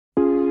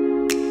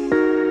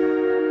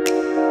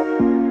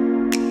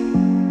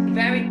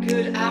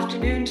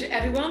afternoon to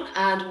everyone,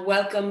 and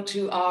welcome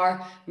to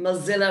our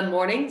Mozilla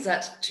Mornings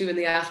at 2 in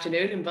the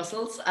afternoon in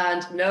Brussels.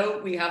 And no,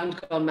 we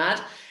haven't gone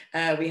mad.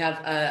 We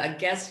have a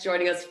guest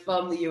joining us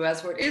from the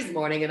US, where it is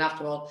morning, and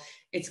after all,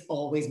 it's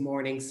always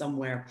morning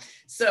somewhere.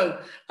 So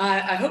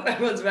I hope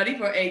everyone's ready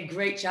for a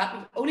great chat.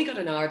 We've only got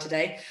an hour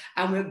today,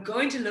 and we're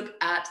going to look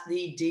at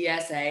the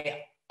DSA.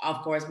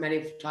 Of course,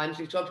 many times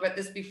we've talked about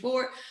this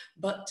before,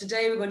 but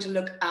today we're going to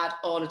look at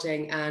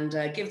auditing and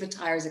give the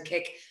tires a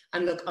kick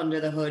and look under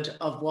the hood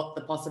of what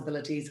the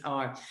possibilities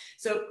are.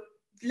 So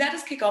let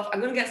us kick off. I'm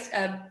going to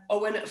get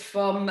Owen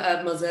from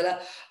Mozilla.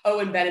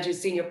 Owen Bennett,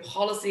 who's Senior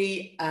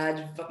Policy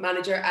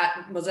Manager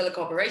at Mozilla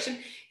Corporation,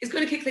 is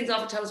going to kick things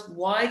off and tell us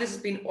why this has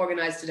been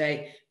organized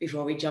today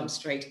before we jump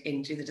straight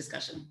into the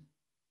discussion.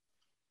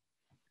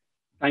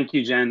 Thank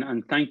you, Jen,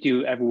 and thank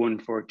you everyone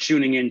for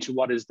tuning in to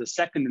what is the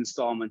second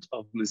installment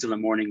of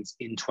Mozilla Mornings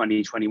in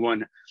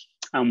 2021.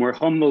 And we're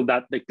humbled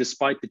that,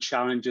 despite the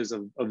challenges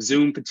of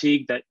Zoom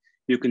fatigue, that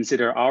you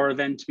consider our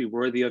event to be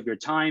worthy of your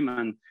time.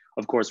 And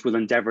of course, we'll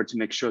endeavor to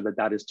make sure that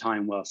that is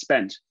time well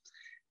spent.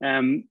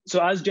 So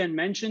as Jen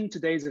mentioned,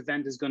 today's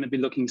event is going to be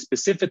looking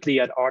specifically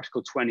at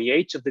Article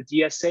 28 of the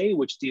DSA,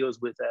 which deals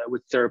with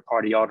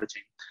third-party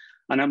auditing.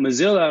 And at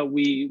Mozilla,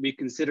 we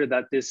consider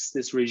that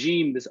this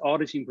regime, this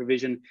auditing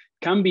provision,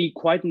 can be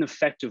quite an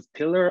effective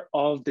pillar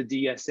of the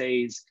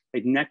DSA's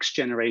next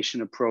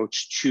generation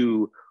approach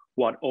to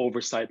what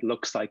oversight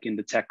looks like in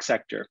the tech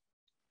sector.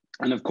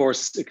 And of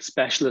course,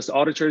 specialist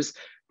auditors,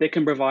 they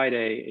can provide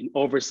an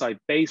oversight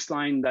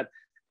baseline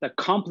that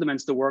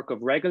complements the work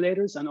of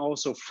regulators and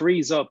also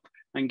frees up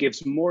and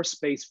gives more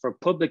space for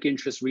public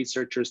interest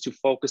researchers to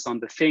focus on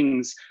the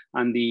things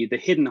and the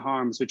hidden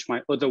harms which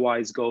might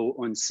otherwise go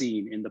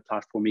unseen in the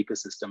platform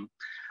ecosystem.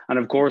 And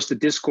of course, the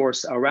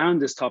discourse around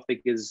this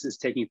topic is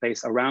taking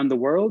place around the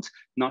world,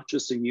 not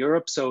just in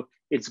Europe. So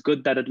it's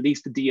good that at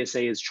least the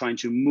DSA is trying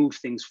to move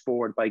things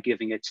forward by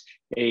giving it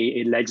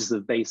a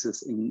legislative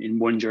basis in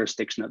one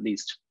jurisdiction at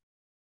least.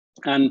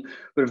 But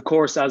of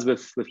course, as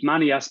with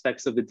many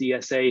aspects of the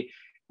DSA,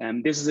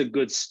 this is a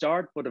good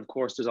start, but of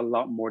course, there's a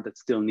lot more that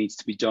still needs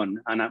to be done.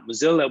 And at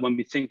Mozilla, when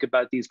we think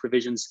about these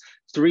provisions,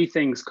 three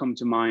things come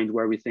to mind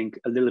where we think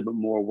a little bit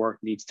more work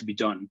needs to be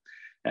done.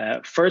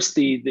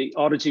 Firstly, the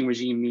auditing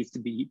regime needs to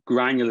be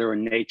granular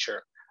in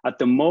nature. At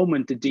the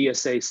moment, the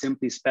DSA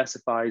simply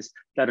specifies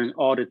that an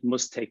audit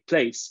must take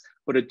place,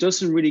 but it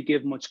doesn't really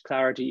give much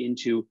clarity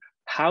into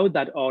how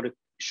that audit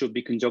should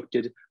be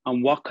conducted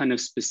and what kind of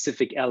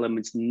specific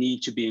elements need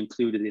to be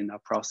included in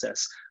that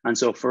process. And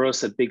so for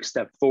us, a big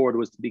step forward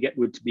was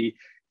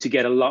to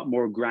get a lot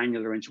more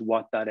granular into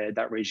what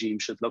that regime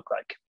should look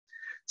like.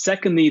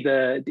 Secondly,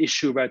 the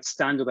issue about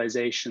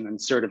standardization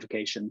and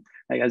certification.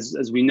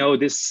 As we know,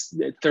 this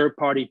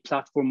third-party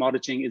platform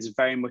auditing is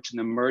very much an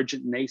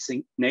emergent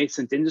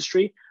nascent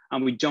industry,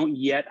 and we don't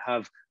yet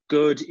have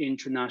good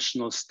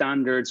international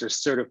standards or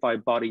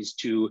certified bodies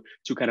to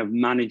kind of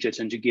manage it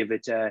and to give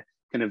it a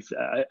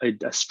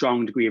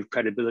strong degree of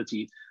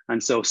credibility.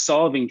 And so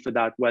solving for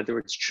that, whether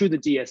it's through the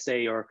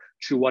DSA or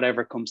through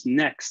whatever comes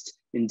next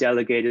in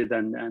delegated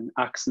and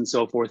acts and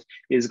so forth,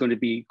 is going to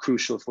be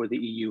crucial for the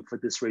EU, for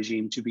this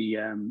regime to be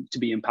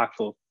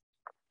impactful.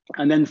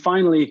 And then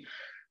finally,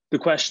 the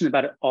question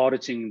about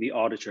auditing the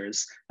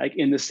auditors. Like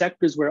in the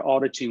sectors where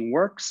auditing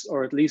works,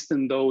 or at least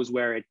in those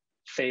where it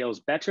fails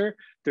better,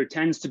 there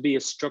tends to be a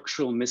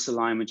structural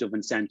misalignment of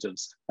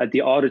incentives. That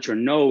the auditor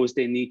knows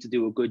they need to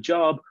do a good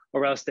job,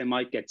 or else they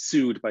might get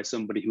sued by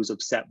somebody who's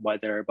upset by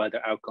their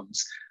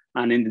outcomes.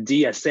 And in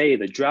the DSA,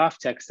 the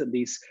draft text at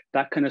least,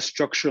 that kind of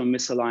structural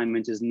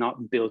misalignment is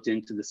not built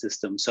into the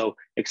system. So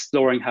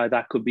exploring how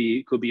that could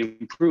be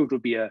improved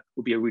would be a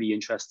really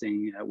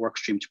interesting work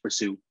stream to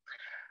pursue.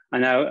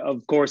 And now,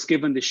 of course,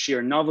 given the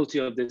sheer novelty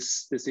of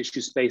this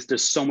issue space,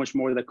 there's so much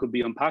more that could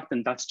be unpacked,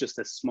 and that's just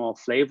a small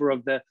flavor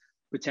of the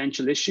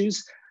potential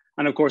issues.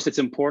 And of course, it's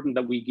important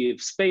that we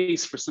give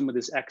space for some of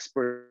this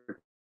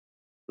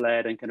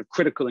expert-led and kind of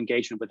critical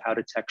engagement with how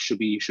the tech should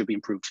be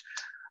improved.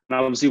 And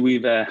obviously,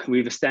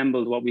 we've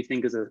assembled what we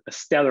think is a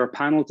stellar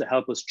panel to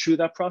help us through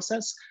that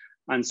process.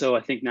 And so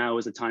I think now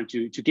is the time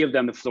to give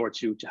them the floor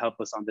to help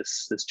us on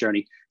this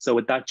journey. So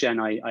with that, Jen,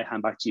 I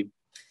hand back to you.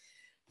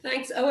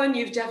 Thanks, Owen.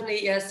 You've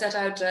definitely set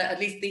out, at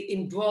least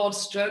in broad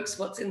strokes,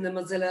 what's in the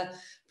Mozilla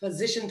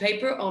position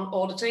paper on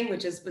auditing,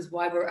 which is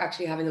why we're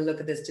actually having a look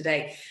at this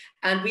today.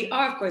 And we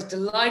are, of course,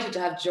 delighted to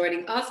have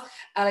joining us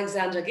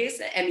Alexandra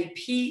Geese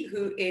MEP,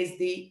 who is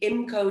the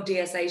IMCO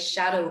DSA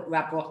Shadow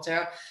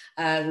Rapporteur,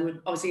 who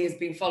obviously has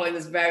been following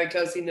this very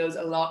closely, knows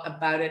a lot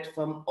about it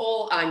from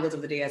all angles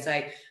of the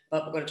DSA,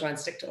 but we're going to try and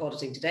stick to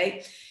auditing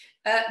today.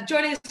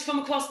 Joining us from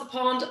across the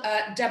pond,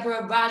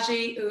 Deborah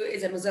Raji, who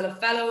is a Mozilla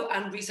Fellow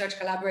and Research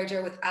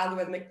Collaborator with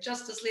Algorithmic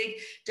Justice League.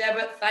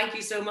 Deborah, thank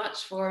you so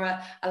much for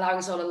allowing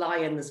us all a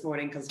lie-in this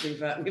morning, because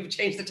we've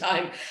changed the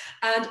time.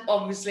 And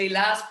obviously,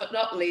 last but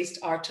not least,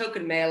 our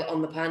token male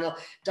on the panel,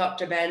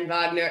 Dr. Ben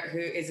Wagner, who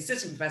is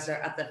Assistant Professor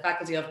at the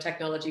Faculty of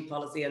Technology,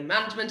 Policy and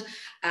Management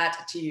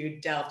at TU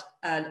Delft.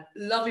 And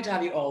lovely to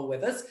have you all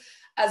with us.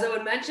 As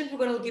Owen mentioned, we're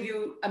going to give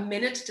you a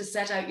minute to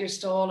set out your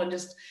stall and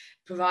just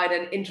provide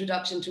an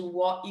introduction to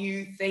what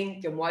you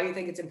think and why you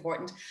think it's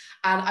important.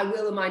 And I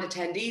will remind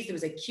attendees, there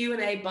was a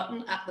Q&A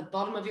button at the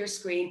bottom of your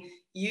screen.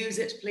 Use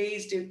it,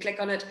 please do click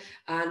on it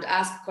and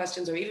ask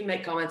questions or even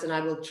make comments, and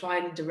I will try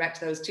and direct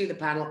those to the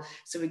panel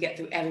so we get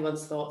through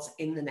everyone's thoughts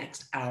in the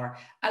next hour.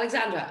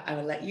 Alexandra, I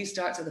will let you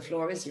start, so the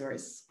floor is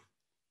yours.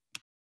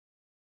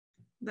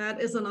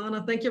 That is an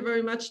honor. Thank you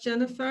very much,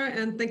 Jennifer.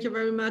 And thank you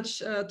very much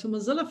to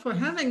Mozilla for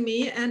having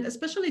me, and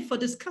especially for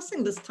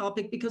discussing this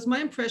topic, because my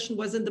impression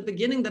was in the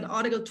beginning that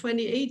Article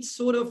 28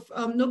 sort of,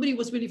 nobody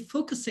was really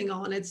focusing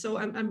on it. So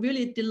I'm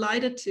really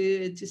delighted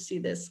to see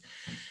this.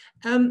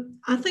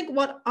 I think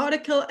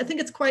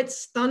it's quite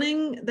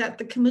stunning that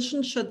the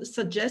Commission should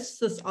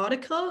suggest this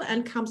article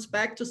and comes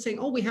back to saying,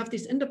 oh, we have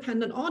these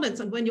independent audits.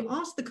 And when you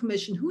ask the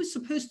Commission who is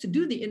supposed to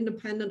do the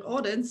independent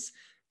audits,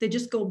 they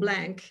just go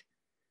blank.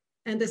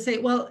 And they say,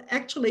 well,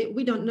 actually,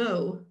 we don't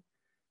know.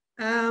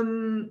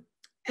 And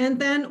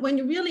then when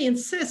you really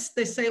insist,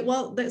 they say,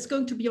 well, there's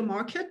going to be a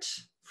market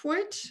for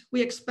it.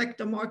 We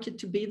expect a market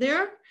to be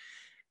there.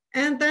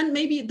 And then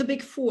maybe the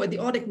big four, the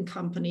auditing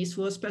companies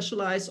who are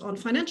specialized on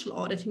financial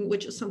auditing,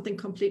 which is something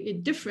completely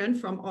different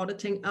from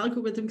auditing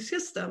algorithmic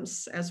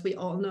systems, as we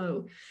all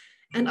know.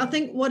 And I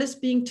think what is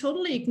being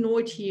totally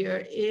ignored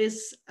here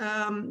is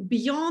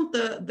beyond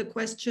the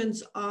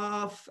questions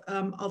of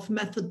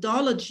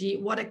methodology.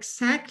 What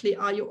exactly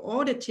are you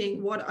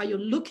auditing? What are you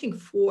looking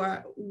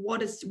for?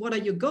 What are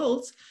your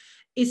goals?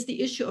 Is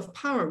the issue of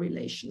power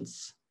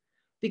relations.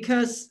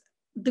 Because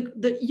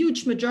the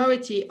huge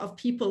majority of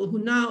people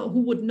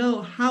who would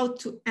know how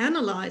to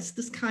analyze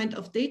this kind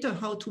of data,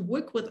 how to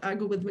work with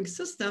algorithmic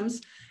systems,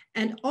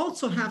 and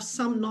also have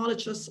some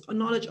knowledge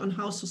on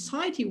how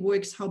society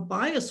works, how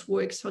bias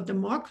works, how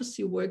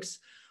democracy works,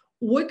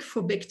 work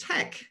for big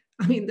tech.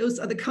 I mean, those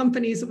are the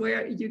companies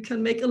where you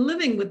can make a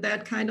living with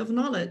that kind of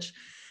knowledge.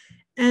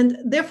 And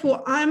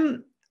therefore,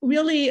 I'm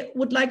really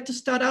would like to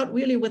start out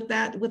really with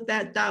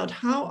that doubt.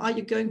 How are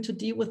you going to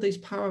deal with these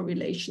power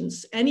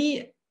relations?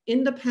 Any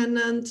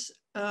independent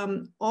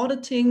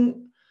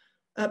auditing,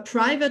 a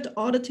private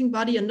auditing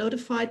body, a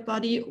notified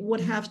body, would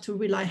have to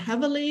rely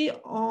heavily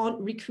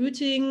on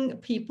recruiting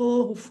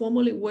people who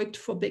formerly worked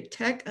for big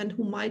tech and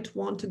who might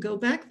want to go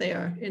back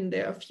there in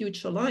their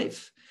future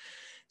life.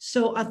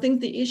 So I think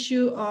the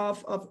issue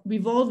of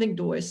revolving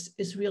doors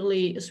is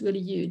really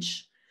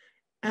huge.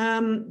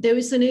 There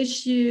is an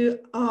issue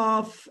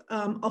of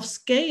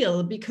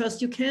scale,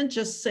 because you can't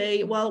just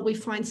say, well, we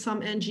find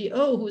some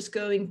NGO who's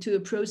going to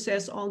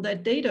process all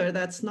that data.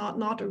 That's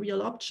not a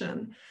real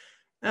option.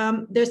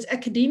 There's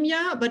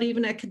academia, but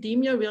even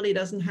academia really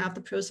doesn't have the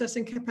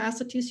processing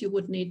capacities you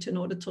would need in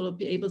order to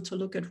be able to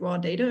look at raw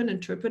data and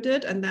interpret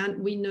it. And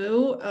then we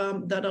know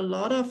that a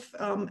lot of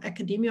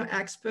academia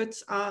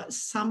experts are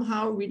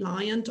somehow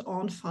reliant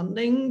on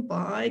funding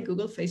by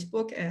Google,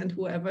 Facebook, and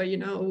whoever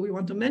we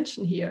want to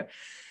mention here.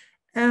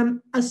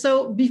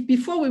 So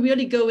before we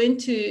really go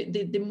into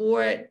the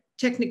more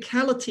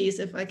technicalities,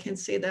 if I can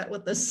say that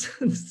with this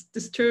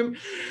term,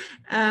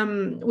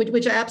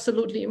 which are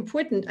absolutely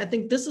important. I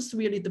think this is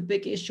really the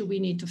big issue we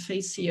need to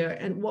face here.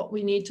 And what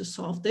we need to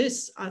solve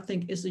this, I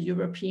think, is a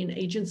European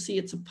agency.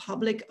 It's a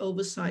public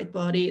oversight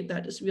body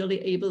that is really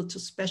able to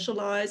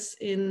specialize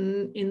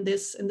in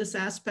this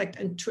aspect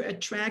and to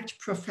attract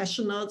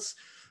professionals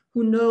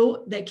who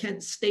know they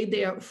can stay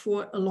there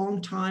for a long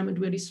time and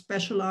really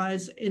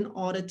specialize in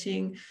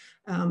auditing.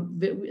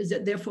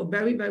 Therefore,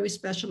 very, very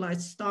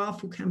specialized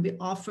staff who can be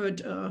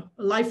offered a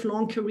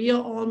lifelong career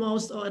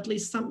almost, or at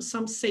least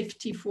some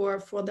safety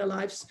for their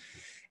lives.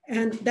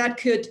 And that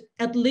could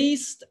at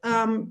least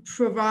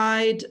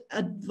provide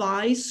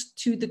advice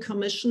to the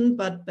Commission,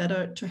 but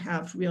better to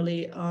have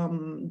really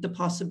the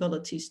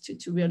possibilities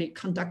to really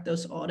conduct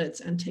those audits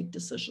and take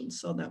decisions.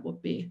 So that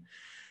would be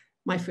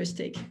my first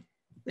take.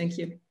 Thank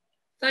you.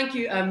 Thank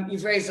you.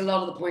 You've raised a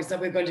lot of the points that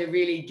we're going to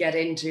really get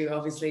into,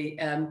 obviously.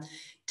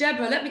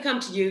 Deborah, let me come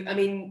to you. I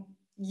mean,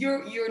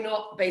 you're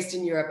not based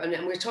in Europe,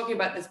 and we're talking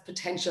about this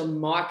potential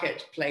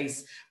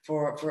marketplace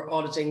for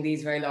auditing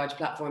these very large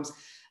platforms.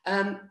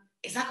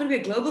 Is that going to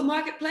be a global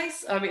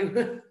marketplace? I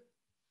mean,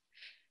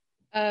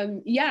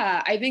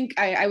 yeah, I think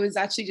I was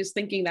actually just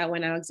thinking that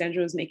when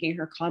Alexandra was making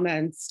her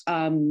comments,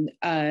 and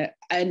I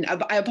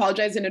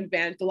apologize in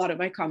advance, a lot of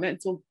my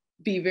comments will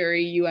be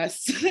very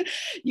US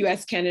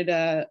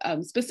Canada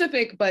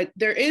specific, but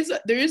there is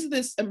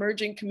this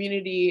emerging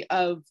community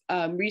of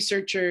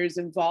researchers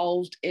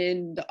involved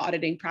in the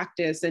auditing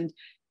practice. And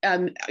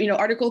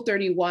Article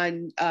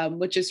 31,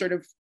 which is sort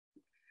of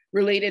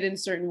related in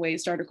certain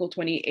ways to Article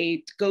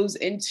 28, goes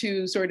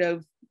into sort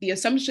of the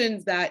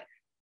assumptions that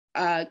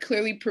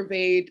clearly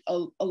pervade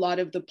a lot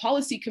of the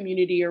policy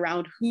community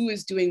around who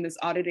is doing this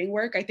auditing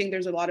work. I think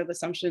there's a lot of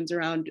assumptions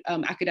around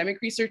academic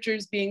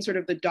researchers being sort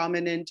of the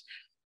dominant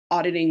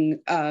auditing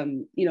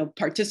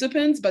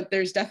participants, but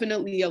there's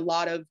definitely a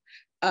lot of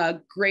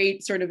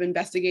great sort of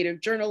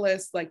investigative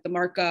journalists like the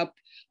Markup.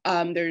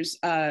 There's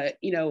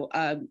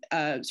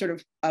sort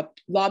of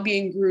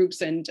lobbying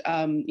groups and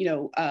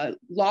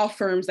law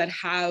firms that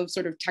have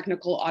sort of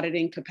technical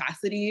auditing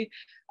capacity.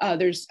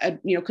 There's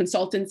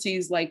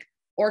consultancies like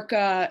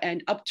Orca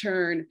and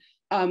Upturn.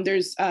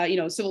 There's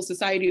civil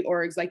society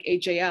orgs like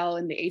HAL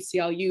and the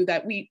ACLU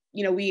that we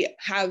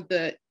have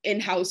the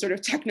in-house sort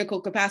of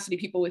technical capacity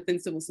people within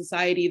civil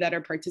society that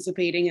are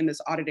participating in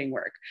this auditing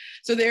work.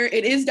 So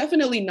it is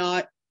definitely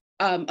not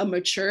a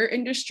mature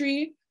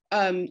industry.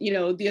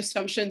 The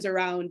assumptions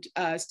around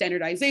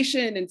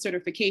standardization and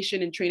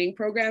certification and training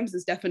programs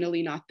is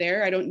definitely not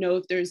there. I don't know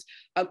if there's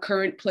a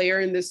current player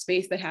in this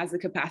space that has the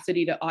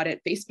capacity to audit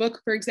Facebook,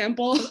 for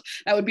example.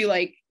 That would be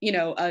like,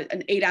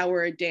 an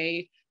 8-hour a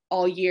day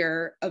all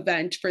year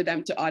event for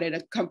them to audit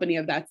a company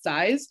of that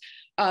size.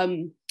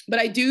 But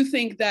I do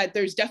think that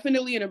there's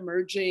definitely an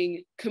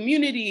emerging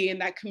community, and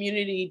that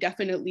community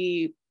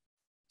definitely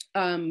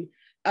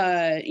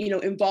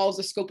involves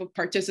a scope of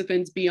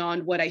participants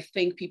beyond what I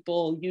think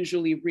people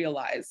usually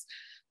realize.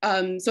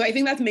 So I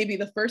think that's maybe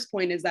the first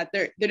point, is that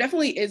there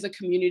definitely is a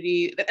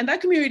community, and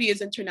that community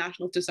is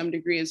international to some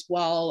degree as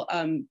well.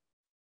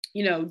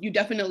 You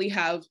definitely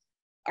have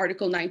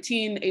Article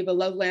 19, Ava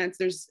Lovelace.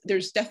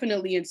 There's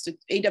definitely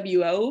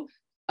AWO,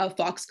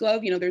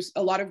 Foxglove. There's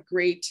a lot of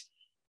great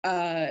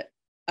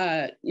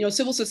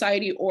civil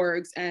society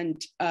orgs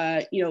and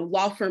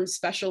law firms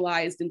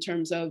specialized in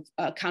terms of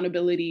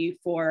accountability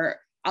for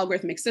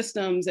algorithmic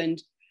systems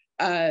and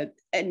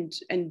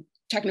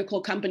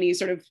technical companies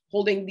sort of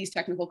holding these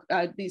tech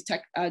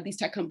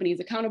companies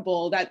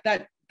accountable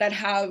that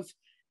have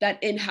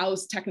that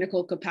in-house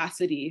technical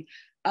capacity.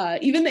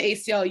 Even the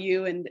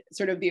ACLU and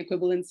sort of the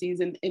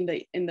equivalencies in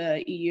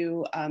the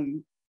EU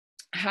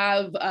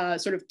have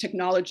sort of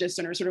technologists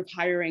and are sort of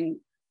hiring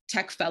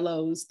tech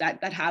fellows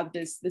that have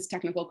this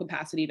technical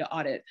capacity to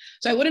audit.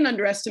 So I wouldn't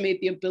underestimate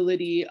the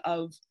ability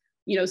of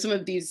some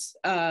of these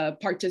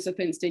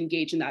participants to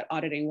engage in that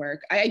auditing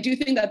work. I do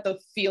think that the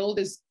field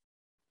is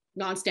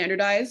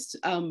non-standardized,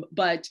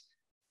 but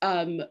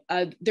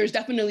there's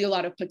definitely a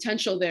lot of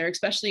potential there,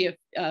 especially if,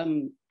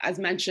 as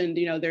mentioned,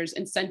 there's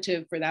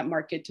incentive for that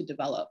market to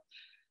develop.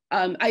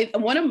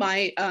 One of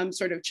my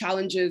sort of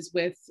challenges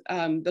with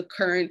the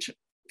current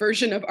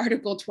version of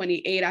Article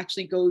 28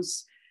 actually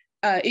goes,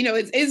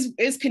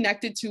 is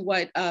connected to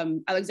what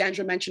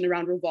Alexandra mentioned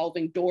around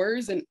revolving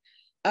doors and,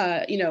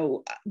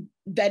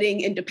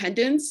 vetting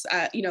independence,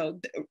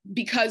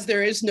 because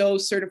there is no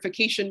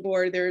certification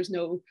board, there is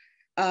no,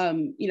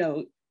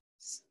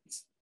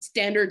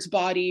 standards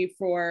body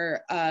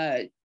for,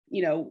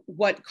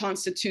 what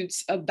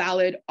constitutes a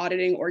valid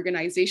auditing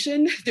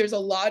organization. There's a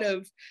lot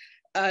of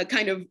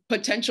kind of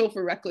potential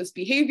for reckless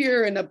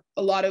behavior and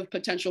a lot of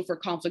potential for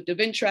conflict of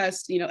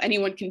interest.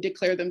 Anyone can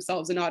declare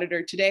themselves an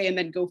auditor today and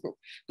then go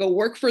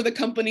work for the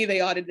company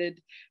they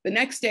audited the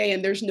next day,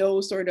 and there's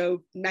no sort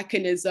of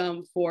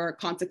mechanism for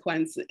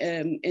consequence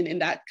in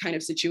that kind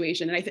of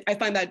situation. And I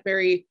find that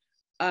very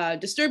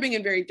disturbing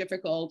and very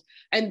difficult.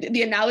 And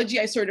the analogy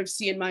I sort of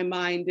see in my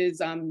mind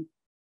is, I'm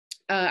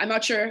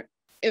not sure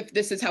if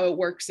this is how it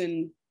works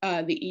in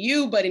the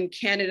EU, but in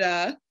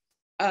Canada,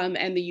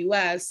 and the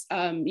US,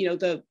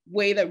 the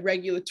way that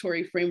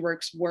regulatory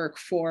frameworks work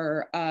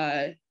for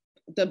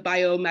the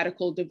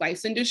biomedical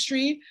device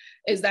industry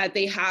is that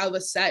they have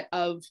a set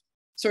of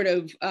sort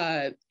of,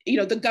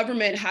 the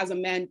government has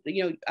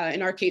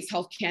in our case,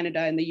 Health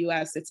Canada, in the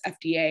US, it's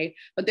FDA,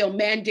 but they'll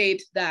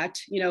mandate that,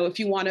 if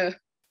you want to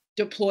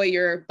deploy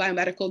your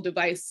biomedical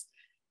device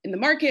in the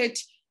market,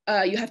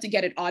 you have to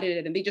get it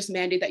audited, and they just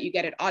mandate that you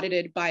get it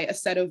audited by a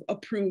set of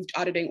approved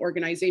auditing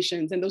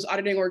organizations. And those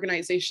auditing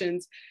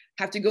organizations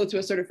have to go through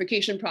a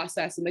certification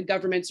process, and the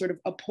government sort of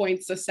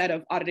appoints a set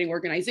of auditing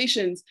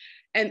organizations.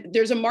 And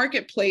there's a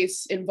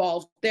marketplace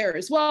involved there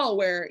as well,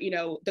 where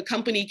the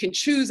company can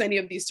choose any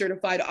of these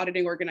certified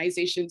auditing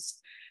organizations.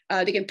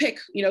 They can pick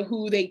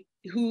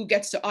who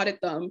gets to audit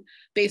them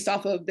based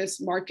off of this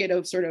market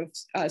of sort of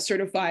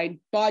certified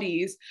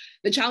bodies.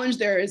 The challenge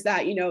there is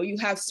that, you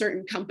have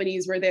certain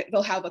companies where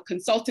they'll have a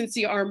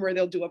consultancy arm where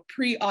they'll do a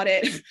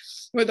pre-audit,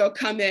 where they'll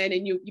come in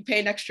and you pay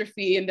an extra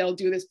fee and they'll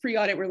do this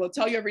pre-audit where they'll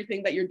tell you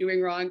everything that you're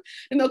doing wrong.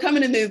 And they'll come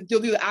in and they'll do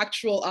the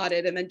actual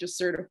audit and then just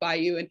certify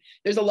you. And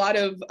there's a lot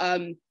of,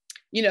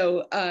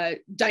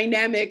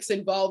 dynamics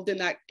involved in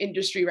that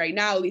industry right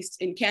now, at least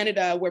in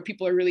Canada, where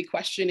people are really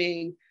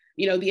questioning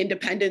the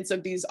independence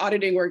of these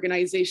auditing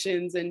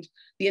organizations and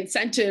the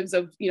incentives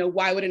of,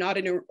 why would an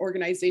auditing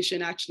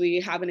organization actually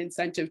have an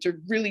incentive to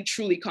really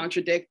truly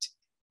contradict,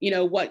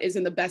 what is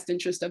in the best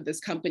interest of this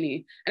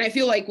company. And I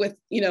feel like with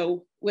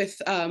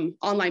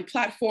online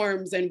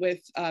platforms and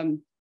with,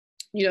 some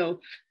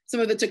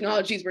of the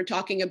technologies we're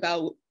talking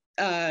about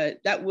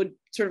that would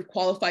sort of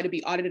qualify to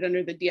be audited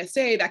under the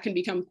DSA, that can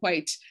become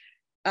quite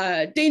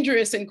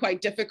dangerous and quite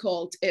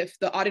difficult if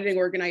the auditing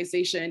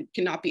organization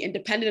cannot be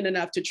independent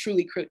enough to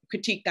truly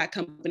critique that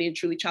company and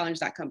truly challenge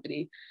that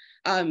company.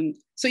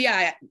 So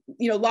yeah,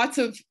 lots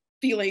of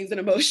feelings and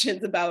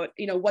emotions about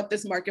what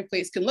this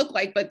marketplace can look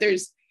like, but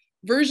there's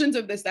versions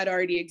of this that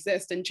already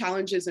exist and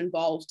challenges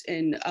involved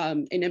in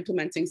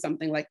implementing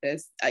something like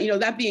this.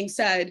 That being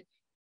said,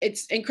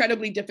 it's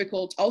incredibly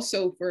difficult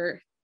also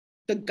for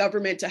the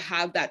government to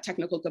have that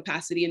technical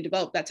capacity and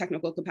develop that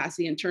technical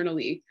capacity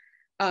internally.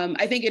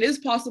 I think it is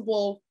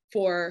possible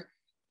for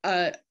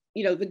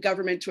the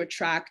government to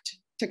attract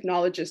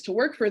technologists to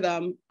work for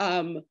them,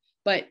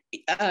 but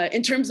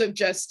in terms of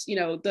just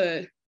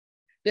the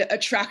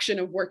attraction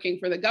of working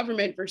for the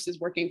government versus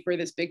working for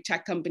this big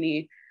tech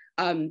company,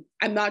 I'm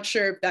not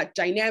sure if that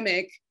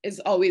dynamic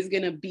is always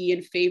going to be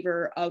in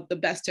favor of the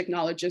best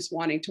technologists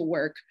wanting to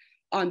work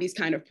on these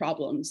kind of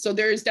problems. So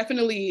there's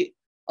definitely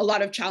a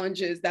lot of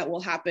challenges that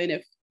will happen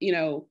if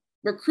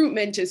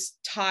recruitment is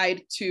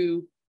tied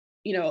to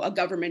a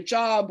government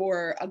job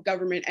or a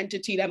government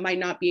entity that might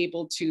not be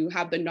able to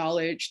have the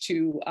knowledge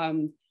to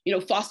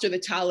foster the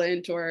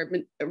talent or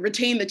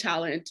retain the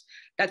talent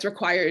that's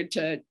required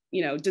to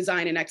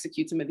design and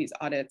execute some of these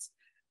audits.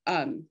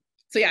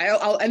 So yeah,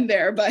 I'll end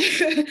there. But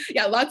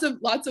yeah, lots of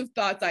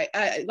thoughts.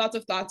 Lots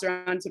of thoughts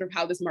around sort of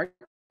how this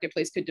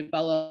marketplace could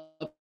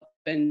develop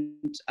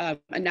and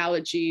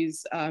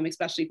analogies,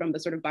 especially from the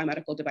sort of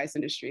biomedical device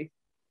industry.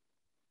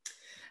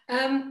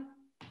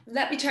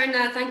 Let me turn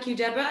now. Thank you,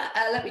 Deborah.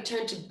 Let me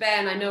turn to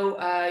Ben. I know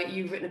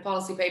you've written a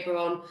policy paper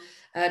on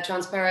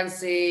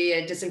transparency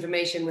and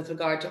disinformation with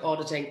regard to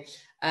auditing.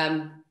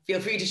 Feel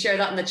free to share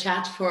that in the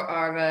chat for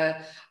our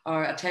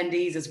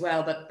attendees as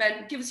well. But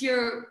Ben, give us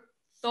your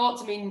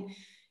thoughts. I mean,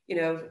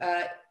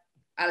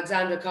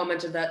 Alexandra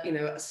commented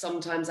that,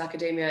 sometimes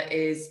academia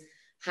is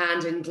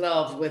hand in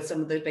glove with some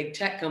of the big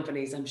tech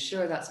companies. I'm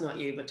sure that's not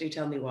you, but do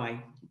tell me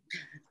why.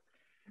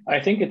 I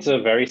think it's a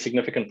very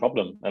significant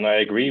problem. And I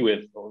agree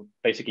with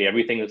basically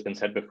everything that's been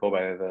said before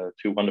by the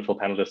two wonderful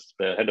panelists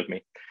ahead of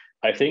me.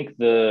 I think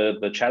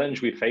the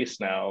challenge we face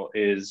now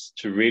is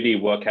to really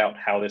work out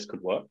how this could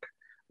work,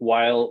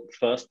 while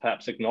first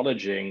perhaps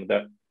acknowledging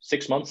that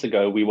 6 months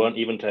ago, we weren't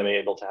even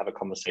able to have a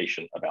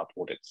conversation about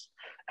audits.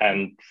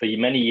 And for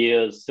many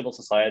years, civil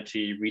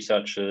society,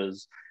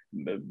 researchers,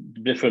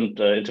 different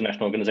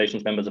international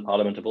organizations, members of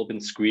parliament have all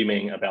been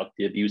screaming about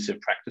the abusive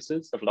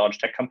practices of large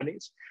tech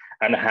companies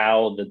and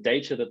how the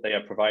data that they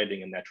are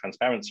providing in their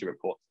transparency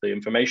reports, the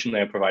information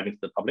they are providing to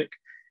the public,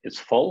 is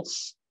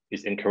false,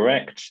 is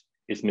incorrect,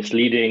 is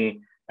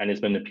misleading, and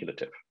is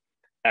manipulative.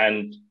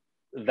 And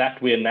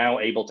that we're now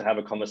able to have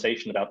a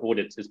conversation about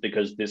audits is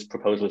because this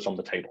proposal is on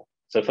the table.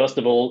 So first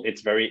of all,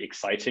 it's very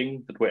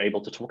exciting that we're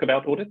able to talk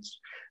about audits.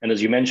 And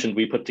as you mentioned,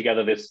 we put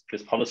together this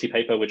policy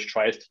paper which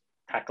tries to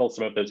tackle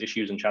some of those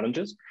issues and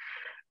challenges.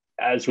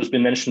 As was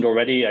been mentioned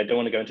already, I don't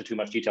want to go into too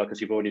much detail because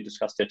you've already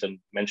discussed it and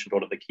mentioned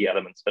all of the key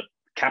elements, but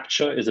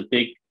capture is a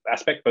big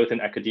aspect, both in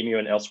academia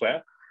and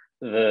elsewhere.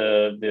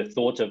 The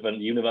thought of a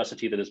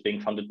university that is being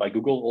funded by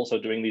Google also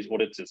doing these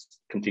audits is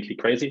completely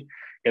crazy,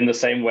 in the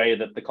same way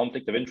that the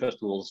conflict of interest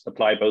rules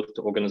apply both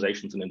to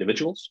organizations and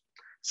individuals.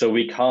 So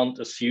we can't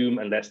assume,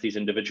 unless these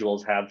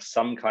individuals have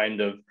some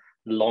kind of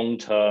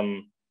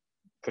long-term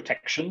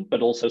protection,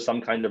 but also some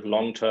kind of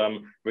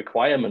long-term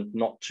requirement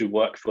not to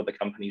work for the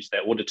companies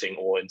they're auditing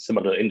or in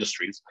similar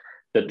industries,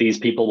 that these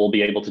people will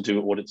be able to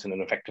do audits in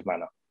an effective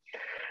manner.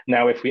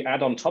 Now, if we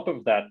add on top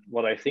of that,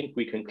 what I think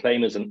we can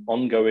claim is an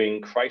ongoing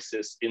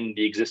crisis in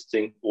the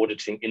existing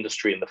auditing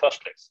industry in the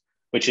first place,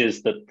 which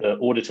is that the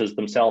auditors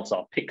themselves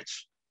are picked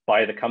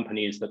by the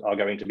companies that are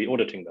going to be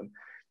auditing them.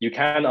 You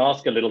can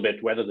ask a little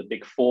bit whether the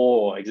Big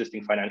Four or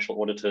existing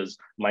financial auditors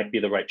might be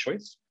the right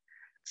choice,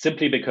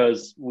 simply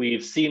because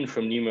we've seen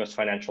from numerous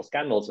financial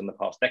scandals in the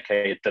past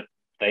decade that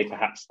they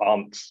perhaps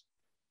aren't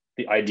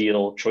the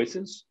ideal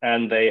choices,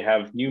 and they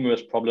have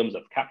numerous problems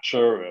of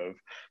capture, of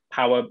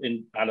power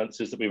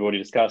imbalances that we've already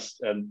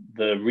discussed, and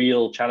the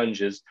real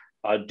challenges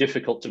are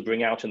difficult to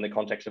bring out in the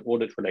context of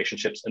audit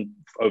relationships and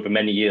over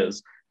many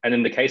years. And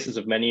in the cases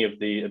of many of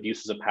the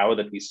abuses of power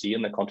that we see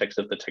in the context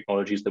of the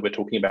technologies that we're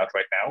talking about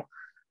right now,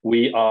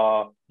 we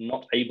are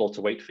not able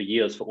to wait for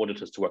years for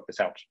auditors to work this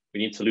out. We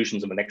need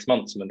solutions in the next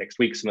months, in the next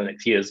weeks, in the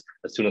next years,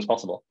 as soon as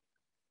possible.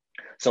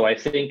 So I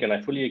think, and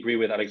I fully agree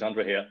with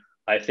Alexandra here,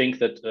 I think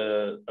that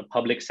a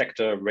public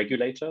sector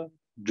regulator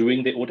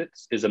doing the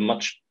audits is a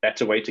much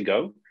better way to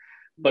go.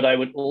 But I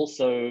would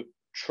also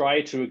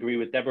try to agree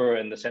with Deborah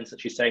in the sense that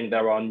she's saying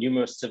there are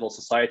numerous civil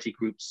society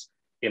groups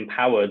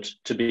empowered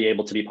to be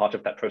able to be part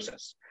of that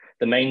process.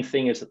 The main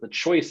thing is that the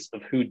choice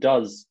of who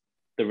does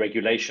the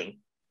regulation,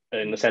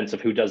 in the sense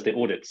of who does the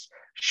audits,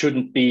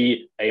 shouldn't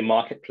be a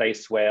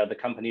marketplace where the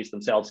companies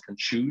themselves can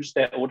choose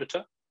their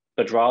auditor,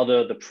 but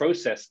rather the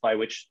process by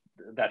which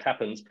that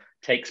happens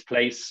takes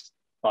place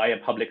by a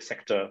public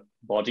sector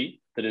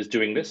body that is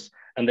doing this.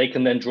 And they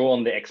can then draw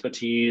on the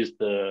expertise,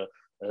 the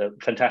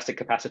fantastic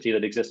capacity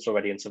that exists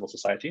already in civil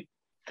society.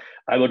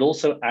 I would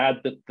also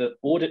add that the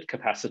audit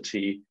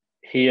capacity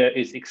here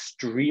is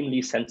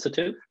extremely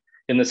sensitive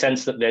in the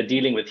sense that they're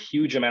dealing with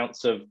huge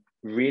amounts of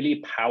really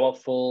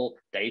powerful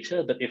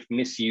data that, if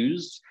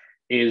misused,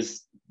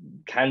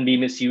 can be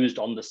misused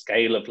on the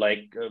scale of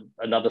like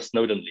another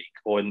Snowden leak,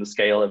 or in the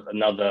scale of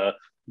another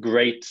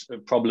great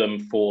problem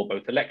for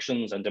both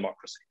elections and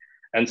democracy.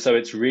 And so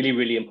it's really,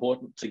 really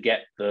important to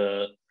get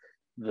the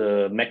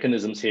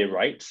mechanisms here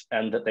right,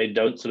 and that they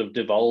don't sort of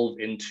devolve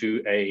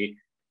into a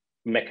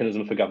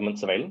mechanism for government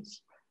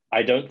surveillance.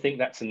 I don't think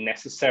that's a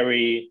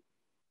necessary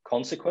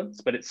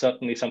consequence, but it's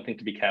certainly something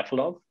to be careful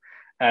of.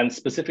 And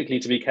specifically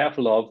to be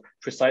careful of,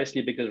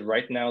 precisely because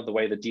right now, the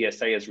way the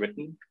DSA is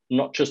written,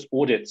 not just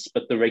audits,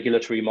 but the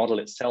regulatory model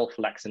itself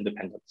lacks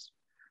independence.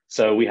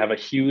 So we have a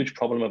huge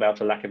problem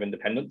about a lack of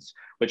independence,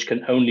 which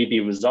can only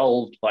be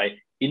resolved by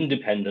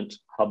independent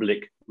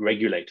public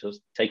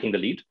regulators taking the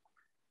lead,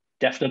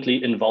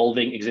 definitely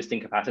involving existing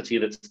capacity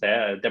that's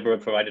there. Deborah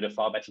provided a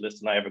far better list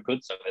than I ever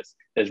could. So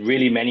there's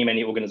really many,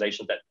 many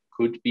organizations that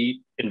could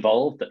be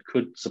involved, that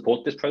could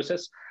support this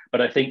process. But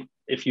I think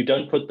if you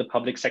don't put the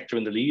public sector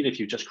in the lead, if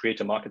you just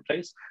create a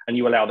marketplace and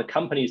you allow the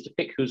companies to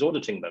pick who's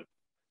auditing them,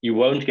 you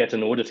won't get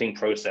an auditing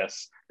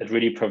process that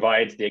really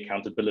provides the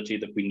accountability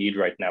that we need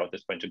right now at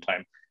this point in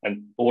time.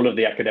 And all of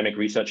the academic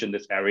research in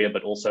this area,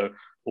 but also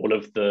all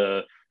of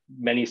the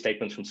many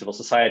statements from civil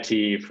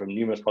society, from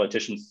numerous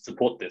politicians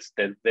support this.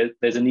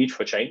 There's a need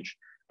for change.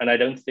 And I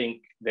don't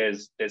think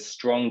there's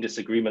strong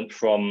disagreement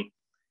from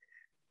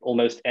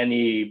almost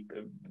any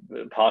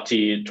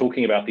party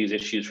talking about these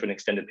issues for an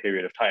extended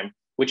period of time,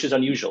 which is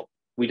unusual.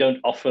 We don't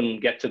often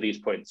get to these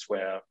points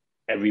where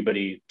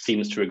everybody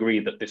seems to agree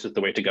that this is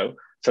the way to go.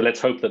 So let's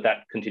hope that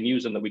that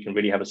continues and that we can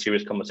really have a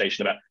serious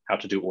conversation about how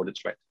to do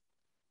audits right.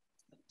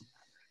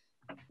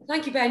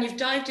 Thank you, Ben. You've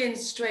dived in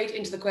straight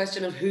into the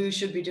question of who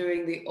should be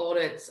doing the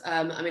audits.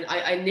 I mean,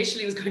 I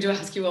initially was going to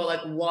ask you all,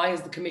 like, why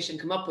has the Commission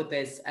come up with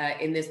this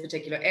in this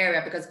particular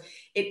area? Because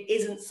it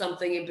isn't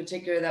something in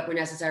particular that we're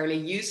necessarily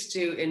used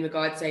to in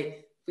regards, say,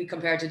 if we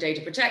compare to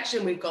data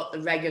protection, we've got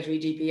the regulatory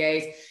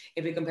DPAs.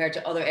 If we compare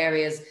to other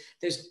areas,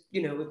 there's,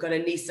 you know, we've got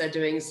ENISA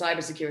doing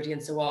cybersecurity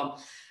and so on.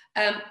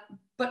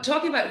 But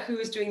talking about who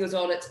is doing those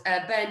audits,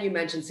 Ben, you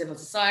mentioned civil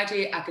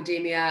society,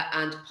 academia,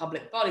 and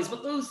public bodies.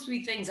 What those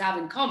three things have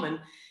in common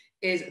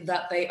is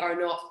that they are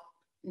not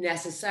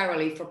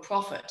necessarily for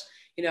profit.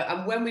 You know,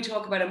 and when we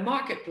talk about a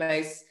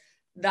marketplace,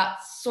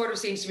 that sort of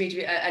seems to me to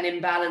be an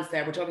imbalance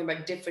there. We're talking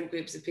about different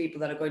groups of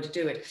people that are going to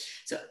do it.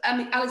 So, I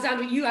mean,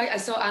 Alexandra, I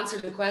saw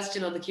answered the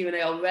question on the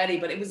Q&A already,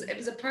 but it was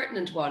a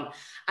pertinent one.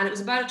 And it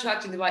was about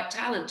attracting the right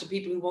talent to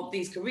people who want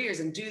these careers.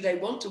 And do they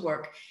want to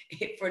work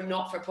for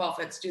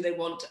not-for-profits? Do they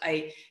want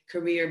a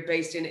career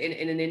based in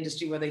an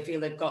industry where they feel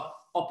they've got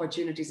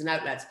opportunities and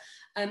outlets?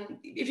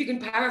 If you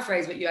can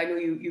paraphrase what I know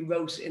you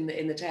wrote in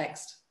the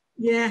text.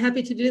 Yeah,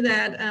 happy to do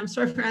that.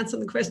 Sorry for answering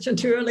the question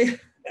too early.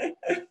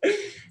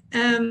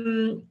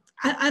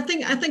 I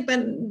think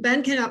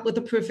Ben came up with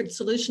a perfect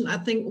solution. I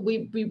think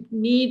we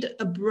need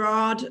a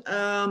broad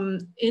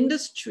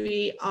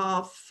industry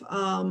of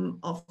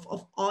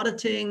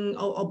auditing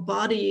or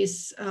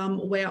bodies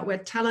where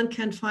talent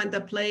can find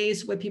their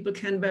place, where people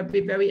can be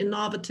very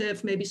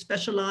innovative, maybe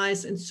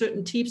specialize in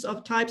certain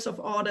types of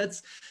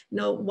audits. You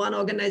know, one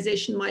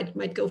organization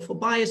might go for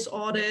bias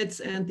audits,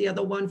 and the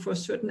other one for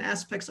certain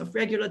aspects of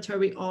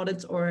regulatory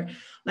audits or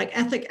like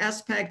ethic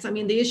aspects. I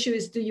mean, the issue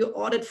is, do you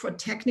audit for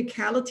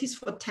technicalities,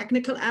 for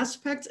technical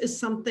aspects? Is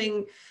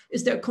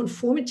there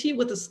conformity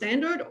with the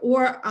standard,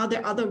 or are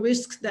there other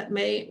risks that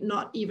may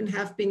not even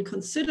have been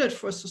considered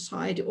for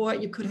society? Or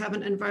you could have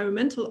an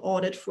environmental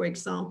audit, for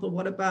example.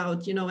 What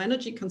about, you know,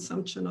 energy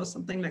consumption or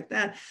something like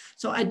that?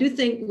 So I do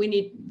think we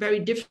need very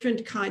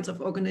different kinds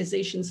of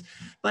organizations,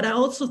 but I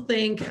also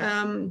think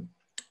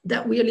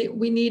that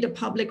we need a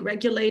public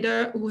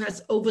regulator who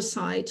has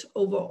oversight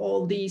over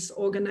all these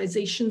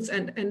organizations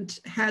and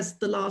has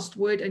the last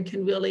word and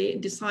can really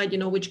decide, you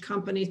know, which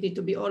companies need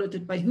to be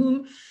audited by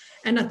whom.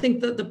 And I think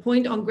that the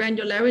point on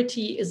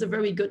granularity is a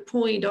very good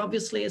point.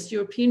 Obviously, as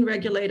European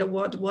regulator,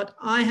 what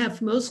I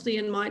have mostly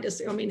in mind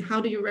is, I mean,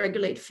 how do you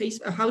regulate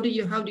Facebook? How do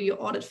you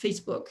audit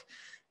Facebook?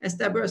 As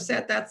Deborah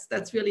said,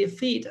 that's really a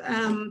feat.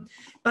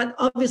 But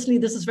obviously,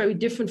 this is very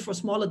different for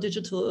smaller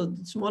digital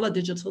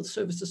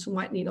services who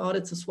might need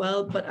audits as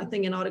well. But I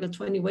think in Article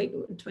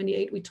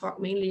 28, we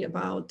talk mainly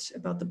about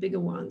the bigger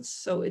ones.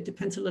 So it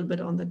depends a little bit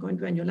on the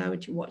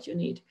granularity, what you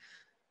need.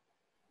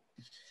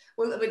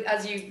 Well,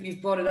 as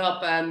you've brought it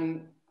up,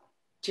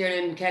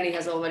 Tiernan Kenny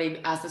has already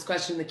asked this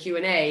question in the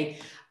Q&A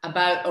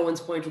about Owen's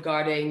point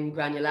regarding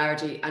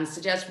granularity, and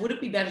suggests, would it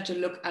be better to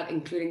look at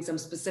including some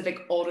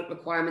specific audit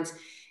requirements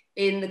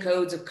in the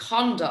codes of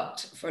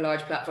conduct for large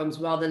platforms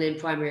rather than in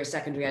primary or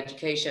secondary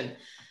education?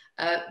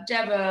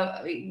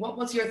 Deborah,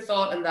 what's your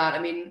thought on that? I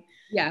mean,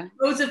 yeah,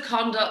 codes of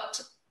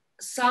conduct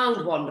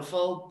sound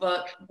wonderful,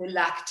 but they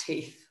lack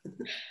teeth.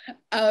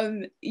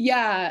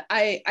 Yeah,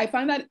 I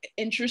find that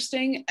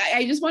interesting.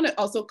 I just want to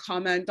also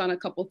comment on a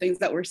couple things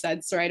that were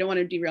said. Sorry, I don't want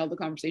to derail the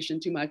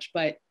conversation too much,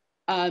 but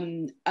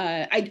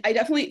I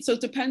definitely, so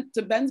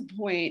to Ben's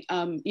point,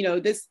 you know,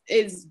 this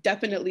is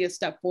definitely a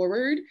step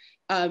forward.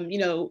 You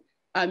know,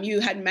 you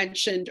had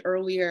mentioned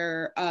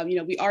earlier, you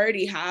know, we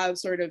already have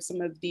sort of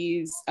some of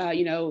these,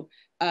 you know,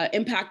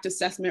 impact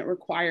assessment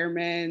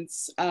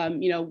requirements,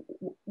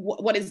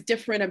 what is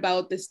different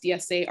about this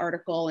DSA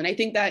article. And I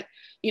think that,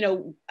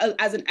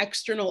 as an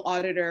external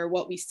auditor,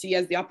 what we see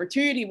as the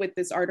opportunity with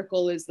this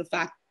article is the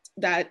fact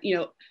that,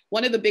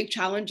 one of the big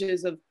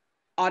challenges of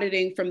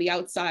auditing from the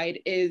outside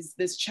is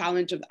this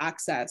challenge of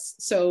access.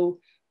 So,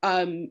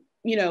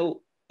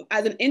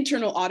 as an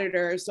internal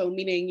auditor, so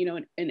meaning,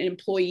 an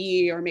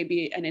employee or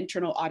maybe an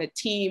internal audit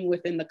team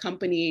within the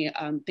company,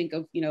 think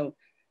of,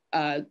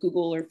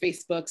 Google or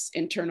Facebook's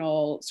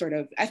internal sort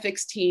of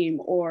ethics team,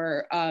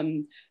 or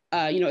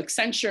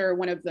Accenture,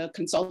 one of the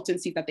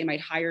consultancies that they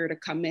might hire to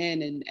come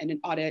in and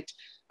audit.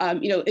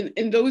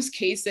 In those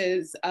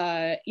cases,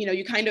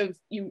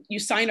 you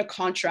sign a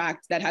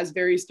contract that has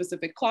very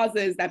specific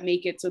clauses that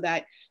make it so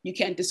that you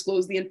can't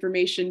disclose the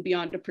information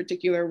beyond a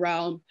particular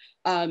realm,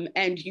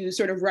 and you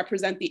sort of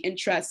represent the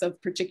interests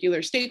of particular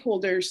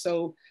stakeholders.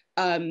 So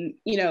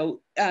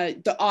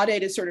the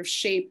audit is sort of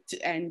shaped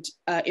and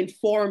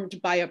informed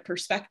by a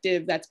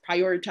perspective that's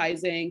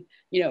prioritizing,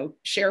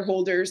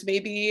 shareholders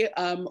maybe,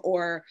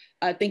 or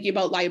thinking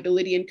about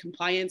liability and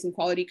compliance and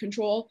quality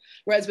control.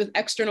 Whereas with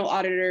external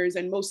auditors,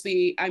 and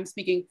mostly I'm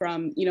speaking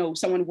from,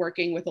 someone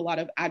working with a lot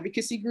of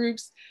advocacy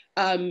groups,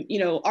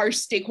 our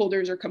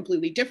stakeholders are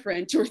completely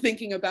different. We're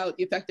thinking about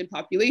the affected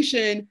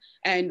population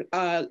and,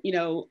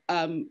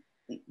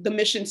 the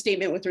mission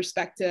statement with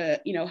respect to,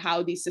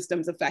 how these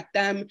systems affect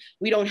them.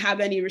 We don't have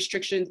any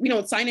restrictions. We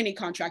don't sign any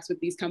contracts with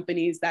these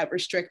companies that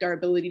restrict our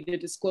ability to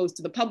disclose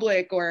to the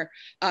public or,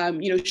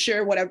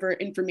 share whatever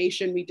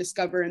information we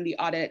discover in the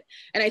audit.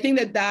 And I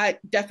think that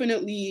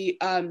definitely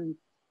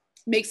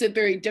makes it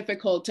very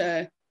difficult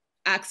to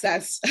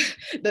access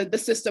the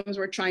systems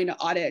we're trying to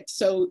audit.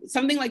 So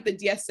something like the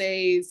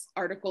DSA's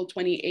Article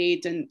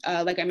 28, and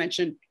like I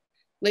mentioned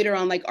later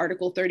on, like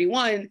Article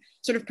 31,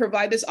 sort of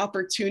provide this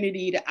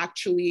opportunity to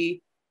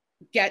actually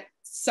get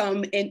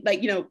some,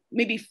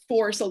 maybe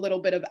force a little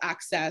bit of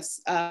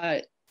access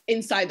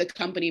inside the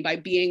company by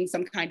being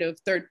some kind of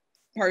third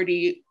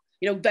party,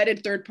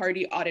 vetted third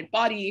party audit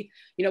body.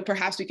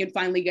 Perhaps we can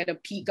finally get a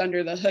peek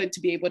under the hood to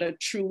be able to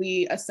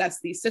truly assess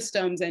these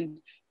systems and,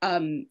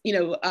 I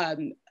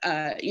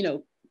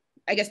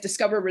guess,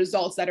 discover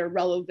results that are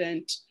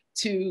relevant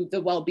to the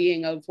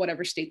well-being of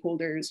whatever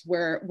stakeholders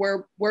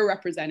we're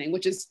representing,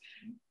 which is,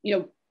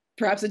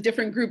 perhaps a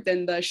different group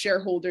than the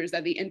shareholders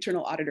that the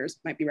internal auditors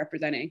might be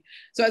representing.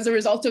 So as a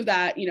result of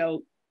that,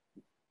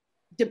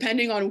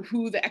 depending on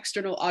who the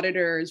external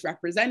auditor is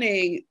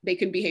representing, they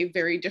can behave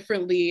very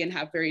differently and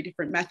have very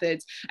different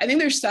methods. I think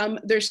there's some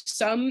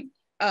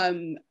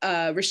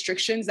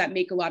restrictions that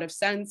make a lot of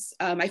sense.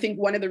 I think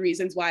one of the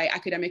reasons why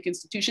academic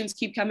institutions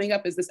keep coming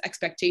up is this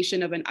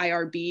expectation of an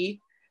IRB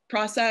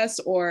process,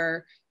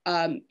 or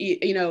an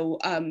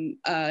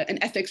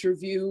ethics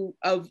review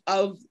of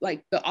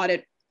like the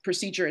audit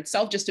procedure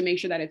itself, just to make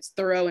sure that it's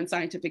thorough and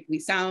scientifically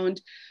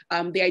sound.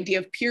 The idea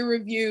of peer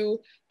review,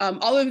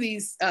 all of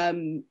these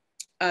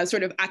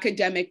sort of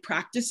academic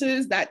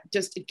practices that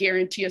just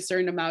guarantee a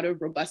certain amount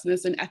of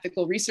robustness and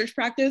ethical research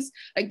practice,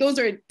 like those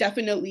are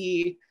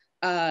definitely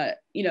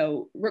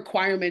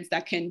requirements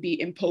that can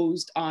be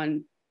imposed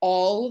on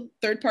all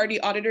third-party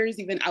auditors,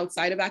 even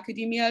outside of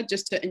academia,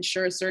 just to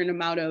ensure a certain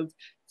amount of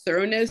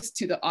thoroughness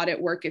to the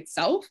audit work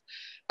itself.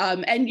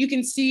 And you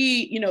can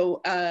see,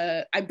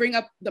 I bring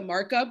up the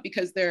markup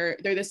because they're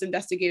this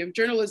investigative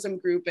journalism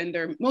group, and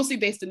they're mostly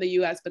based in the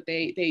US, but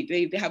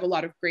they have a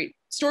lot of great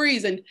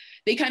stories, and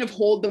they kind of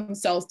hold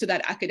themselves to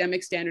that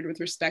academic standard with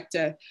respect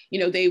to,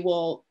 they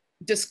will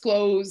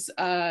disclose,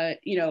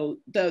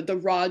 the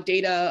raw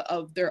data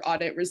of their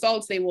audit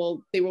results. They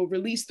will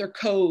release their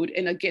code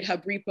in a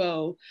GitHub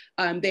repo.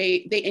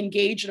 They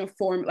engage in a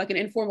form, like an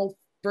informal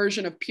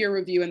version of peer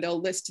review, and they'll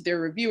list their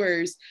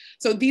reviewers.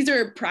 So these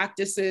are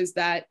practices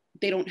that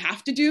they don't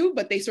have to do,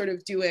 but they sort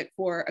of do it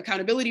for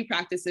accountability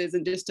practices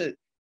and just to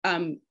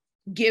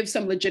give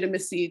some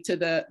legitimacy to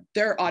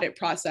their audit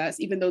process,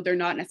 even though they're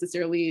not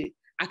necessarily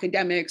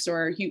academics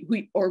or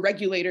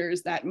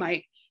regulators that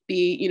might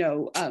be,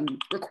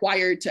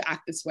 required to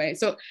act this way.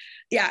 So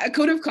yeah, a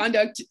code of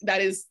conduct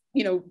that is,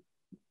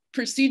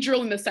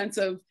 procedural in the sense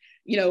of,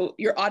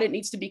 your audit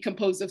needs to be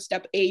composed of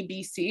step A,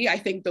 B, C. I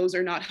think those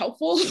are not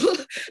helpful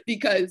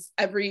because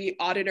every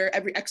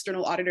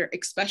external auditor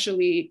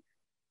especially,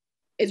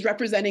 is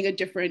representing a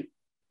different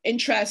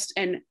interest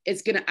and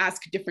is going to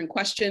ask different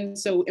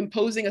questions. So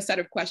imposing a set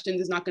of questions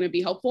is not going to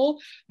be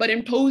helpful, but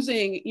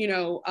imposing,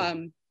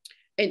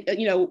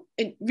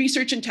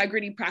 research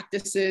integrity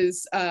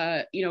practices,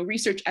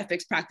 research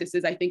ethics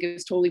practices, I think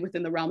is totally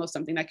within the realm of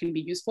something that can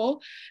be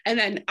useful. And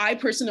then I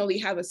personally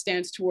have a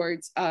stance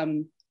towards,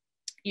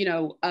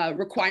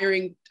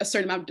 requiring a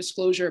certain amount of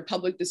disclosure,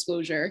 public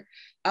disclosure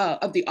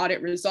of the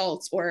audit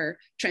results, or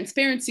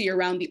transparency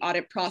around the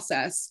audit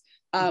process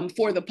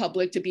for the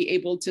public to be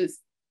able to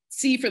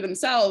see for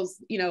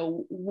themselves,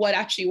 what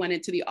actually went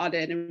into the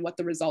audit and what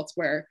the results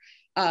were.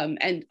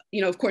 And,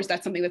 of course,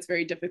 that's something that's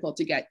very difficult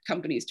to get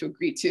companies to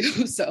agree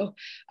to. So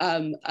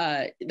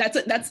that's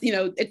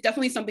it's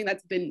definitely something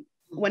that's been,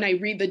 when I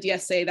read the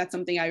DSA, that's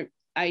something I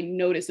I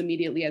notice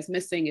immediately as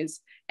missing is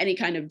any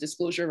kind of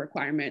disclosure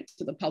requirement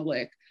to the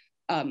public.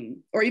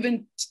 Or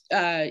even,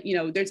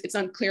 it's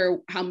unclear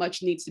how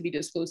much needs to be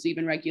disclosed to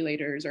even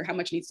regulators, or how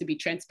much needs to be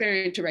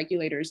transparent to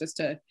regulators as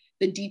to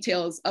the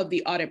details of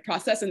the audit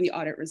process and the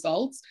audit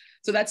results.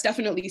 So that's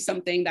definitely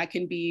something that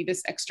can be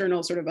this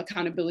external sort of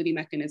accountability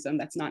mechanism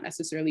that's not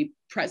necessarily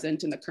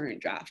present in the current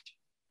draft.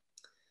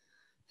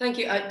 Thank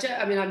you.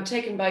 I mean, I'm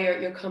taken by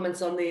your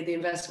comments on the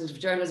investigative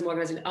journalism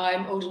organizing.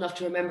 I'm old enough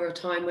to remember a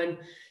time when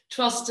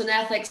trust and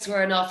ethics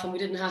were enough and we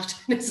didn't have to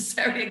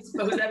necessarily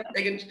expose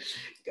everything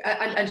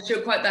and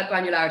show quite that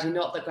granularity.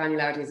 Not that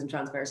granularity isn't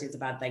transparency, it's a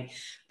bad thing.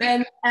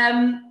 Ben,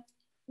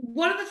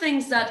 one of the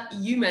things that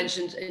you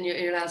mentioned in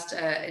your last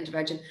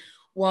intervention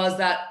was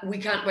that we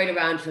can't wait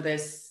around for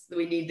this,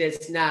 we need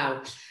this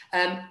now.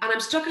 And I'm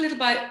struck a little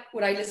by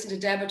when I listened to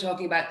Deborah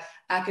talking about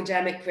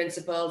academic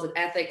principles and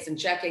ethics and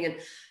checking, and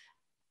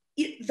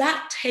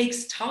that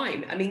takes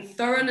time. I mean,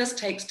 thoroughness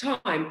takes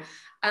time.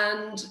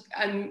 And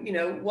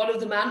one of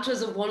the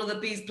mantras of one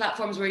of these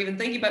platforms we're even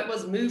thinking about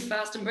was move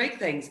fast and break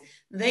things.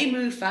 They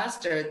move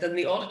faster than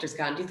the auditors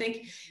can. Do you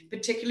think,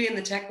 particularly in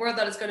the tech world,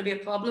 that it's going to be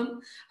a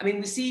problem? I mean,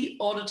 we see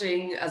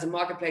auditing as a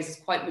marketplace is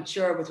quite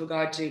mature with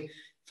regard to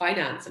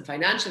finance and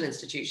financial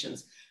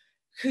institutions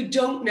who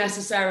don't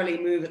necessarily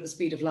move at the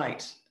speed of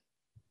light.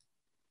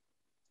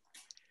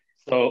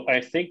 So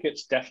I think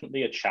it's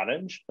definitely a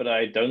challenge, but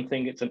I don't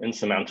think it's an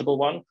insurmountable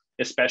one,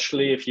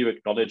 especially if you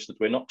acknowledge that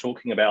we're not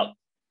talking about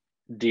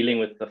dealing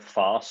with the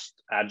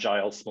fast,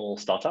 agile, small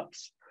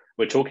startups.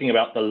 We're talking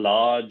about the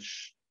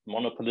large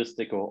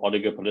monopolistic or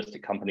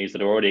oligopolistic companies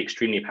that are already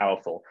extremely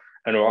powerful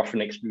and are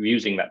often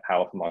using that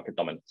power for market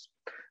dominance.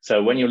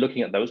 So when you're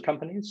looking at those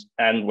companies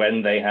and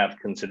when they have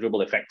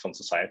considerable effects on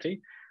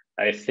society,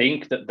 I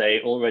think that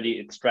they already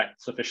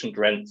extract sufficient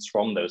rents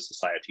from those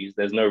societies.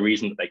 There's no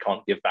reason that they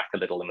can't give back a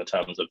little in the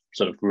terms of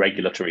sort of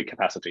regulatory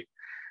capacity.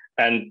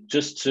 And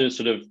just to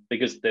sort of,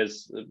 because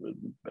there's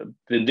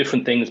been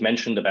different things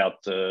mentioned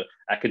about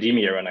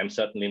academia, and I'm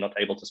certainly not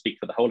able to speak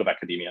for the whole of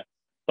academia,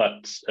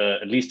 but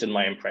at least in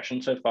my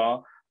impression so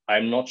far,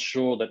 I'm not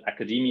sure that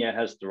academia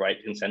has the right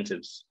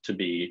incentives to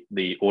be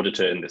the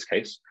auditor in this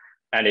case.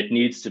 And it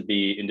needs to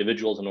be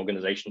individuals and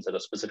organizations that are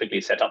specifically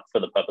set up for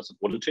the purpose of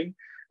auditing.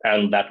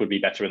 And that would be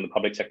better in the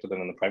public sector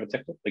than in the private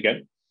sector,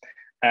 again.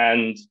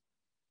 And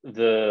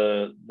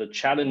the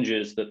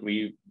challenges that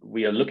we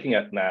are looking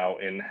at now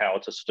in how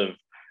to sort of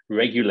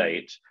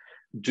regulate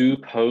do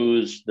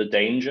pose the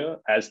danger,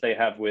 as they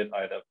have with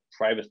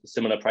either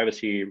similar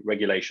privacy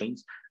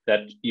regulations,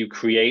 that you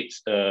create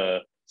a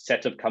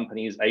set of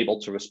companies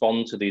able to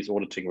respond to these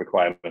auditing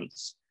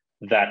requirements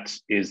that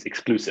is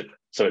exclusive.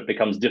 So it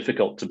becomes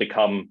difficult to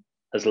become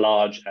as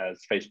large as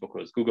Facebook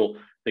or as Google,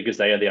 because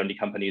they are the only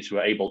companies who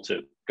are able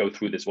to go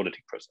through this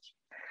auditing process.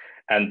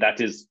 And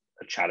that is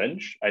a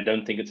challenge. I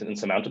don't think it's an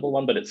insurmountable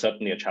one, but it's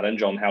certainly a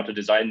challenge on how to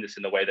design this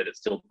in a way that it's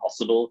still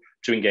possible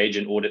to engage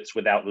in audits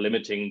without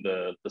limiting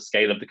the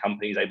scale of the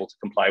companies able to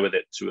comply with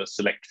it to a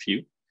select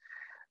few.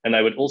 And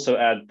I would also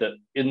add that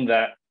in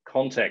that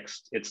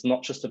context, it's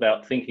not just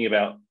about thinking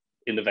about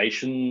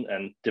innovation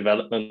and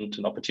development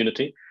and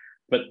opportunity,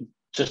 but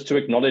just to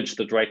acknowledge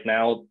that right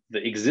now,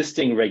 the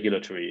existing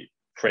regulatory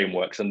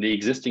frameworks and the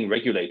existing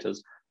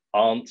regulators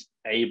aren't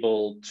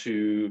able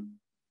to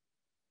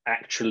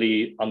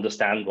actually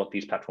understand what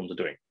these platforms are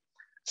doing.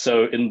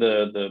 So in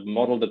the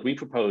model that we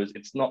propose,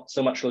 it's not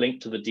so much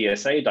linked to the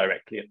DSA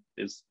directly. It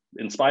is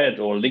inspired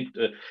or linked,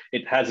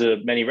 it has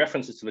many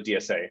references to the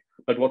DSA,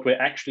 but what we're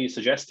actually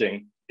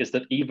suggesting is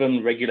that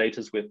even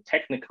regulators with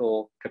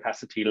technical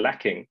capacity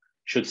lacking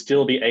should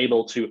still be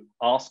able to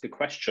ask a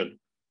question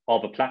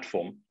of a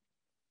platform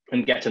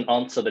and get an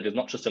answer that is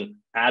not just an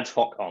ad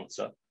hoc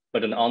answer,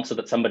 but an answer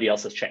that somebody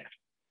else has checked.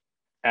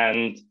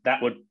 And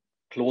that would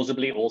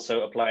plausibly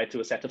also apply to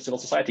a set of civil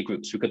society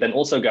groups who could then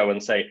also go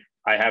and say,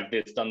 I have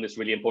done this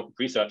really important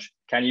research.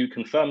 Can you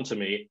confirm to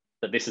me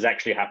that this is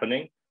actually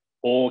happening?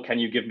 Or can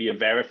you give me a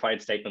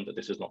verified statement that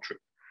this is not true?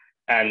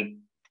 And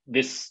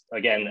this,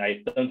 again,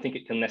 I don't think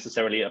it can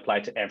necessarily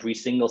apply to every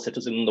single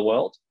citizen in the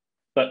world,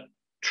 but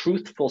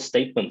truthful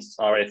statements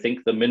are, I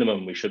think, the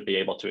minimum we should be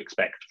able to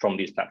expect from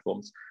these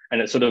platforms.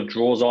 And it sort of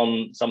draws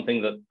on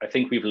something that I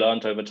think we've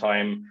learned over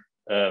time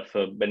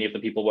for many of the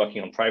people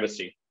working on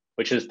privacy,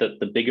 which is that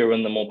the bigger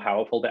and the more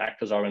powerful the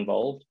actors are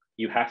involved,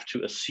 you have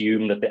to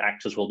assume that the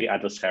actors will be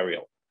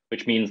adversarial,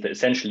 which means that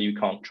essentially you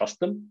can't trust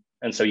them.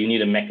 And so you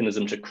need a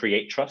mechanism to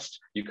create trust.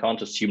 You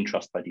can't assume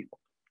trust by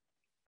default.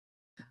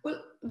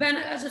 Well, Ben,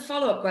 as a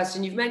follow-up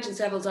question, you've mentioned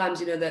several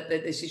times, that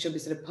this should be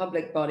sort of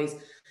public bodies.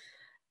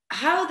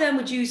 How then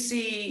would you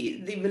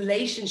see the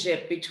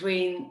relationship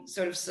between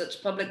sort of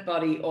such public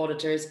body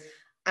auditors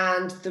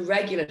and the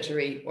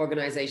regulatory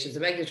organizations, the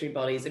regulatory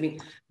bodies? I mean,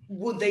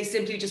 would they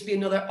simply just be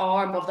another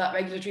arm of that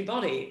regulatory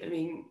body? I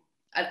mean,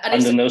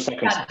 under no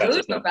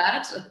circumstances, no.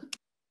 Bad?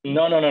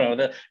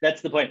 No.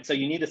 That's the point. So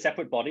you need a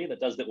separate body that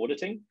does the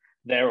auditing.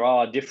 There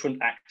are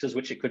different actors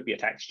which it could be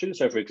attached to.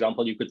 So for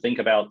example, you could think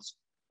about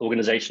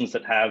organizations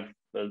that have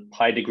a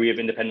high degree of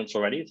independence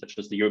already, such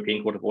as the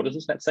European Court of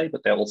Auditors, let's say,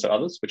 but there are also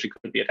others which it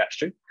could be attached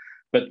to.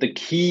 But the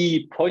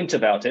key point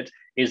about it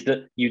is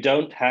that you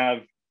don't have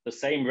the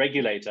same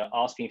regulator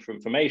asking for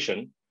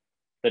information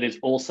that is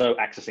also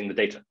accessing the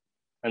data.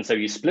 And so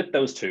you split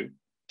those two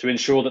to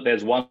ensure that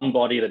there's one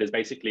body that is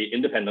basically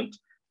independent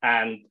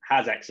and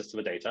has access to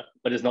the data,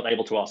 but is not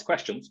able to ask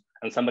questions,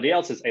 and somebody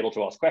else is able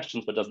to ask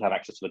questions, but doesn't have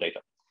access to the data.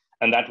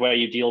 And that way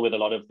you deal with a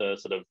lot of the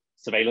sort of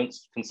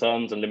surveillance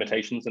concerns and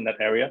limitations in that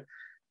area.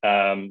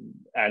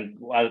 And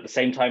while at the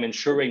same time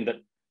ensuring that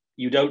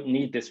you don't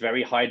need this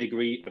very high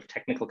degree of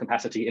technical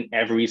capacity in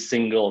every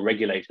single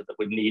regulator that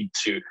would need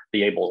to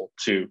be able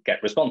to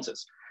get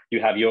responses.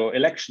 You have your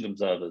election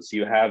observers,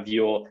 you have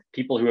your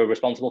people who are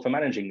responsible for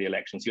managing the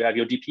elections, you have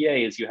your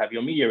DPAs, you have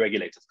your media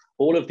regulators.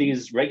 All of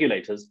these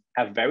regulators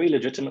have very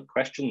legitimate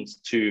questions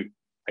to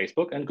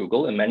Facebook and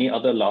Google and many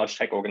other large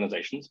tech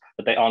organizations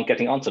that they aren't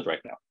getting answered right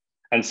now.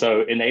 And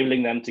so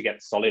enabling them to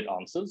get solid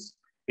answers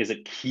is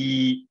a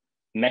key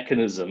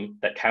mechanism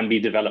that can be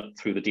developed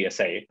through the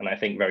DSA, and I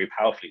think very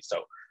powerfully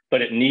so.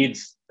 But it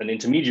needs an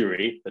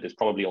intermediary that is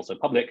probably also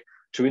public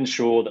to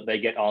ensure that they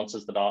get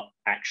answers that are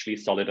actually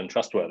solid and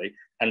trustworthy.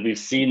 And we've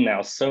seen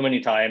now so many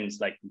times,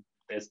 like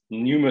there's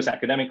numerous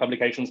academic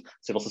publications,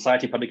 civil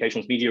society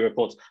publications, media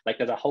reports, like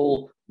there's a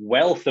whole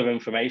wealth of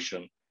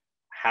information,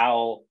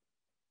 how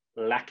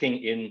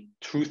lacking in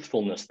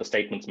truthfulness the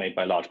statements made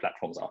by large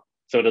platforms are.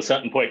 So at a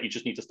certain point, you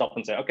just need to stop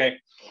and say, okay,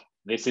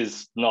 this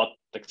is not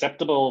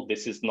acceptable,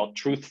 this is not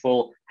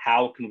truthful.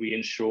 How can we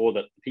ensure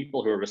that the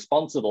people who are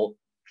responsible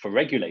for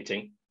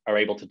regulating are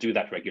able to do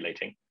that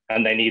regulating?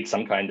 And they need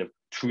some kind of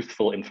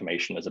truthful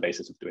information as a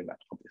basis of doing that,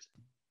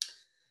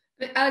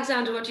 obviously.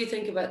 Alexandra, what do you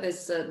think about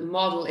this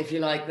model, if you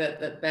like,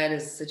 that Ben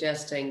is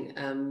suggesting?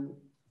 Do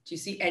you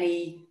see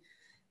any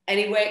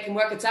way it can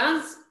work? It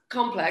sounds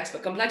complex,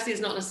 but complexity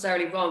is not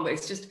necessarily wrong, but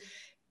it's just,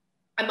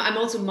 I'm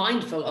also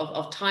mindful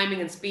of timing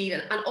and speed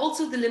and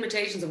also the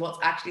limitations of what's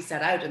actually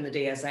set out in the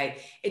DSA.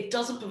 It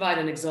doesn't provide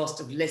an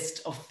exhaustive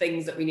list of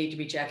things that we need to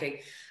be checking.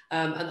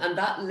 And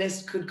that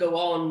list could go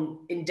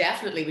on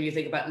indefinitely when you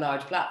think about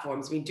large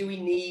platforms. I mean, do we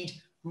need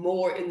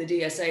more in the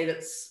DSA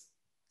that's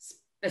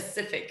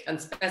specific and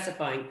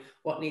specifying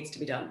what needs to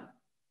be done?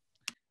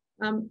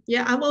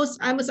 Yeah, I was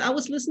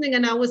listening,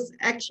 and I was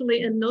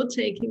actually in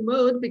note-taking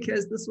mode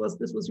because this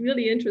was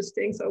really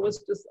interesting. So I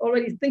was just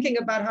already thinking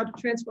about how to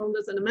transform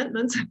this in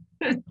amendments.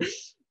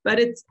 But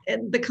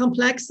the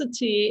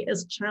complexity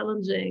is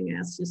challenging,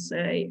 as you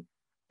say.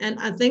 And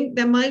I think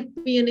there might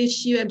be an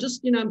issue. I'm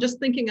just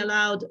thinking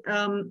aloud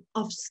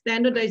of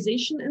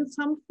standardization in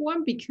some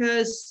form,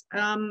 because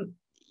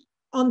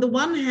on the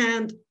one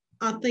hand,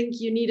 I think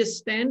you need a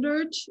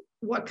standard,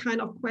 what kind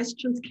of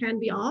questions can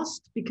be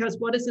asked, because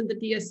what is in the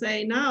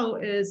DSA now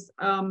is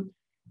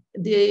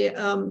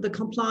the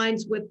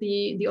compliance with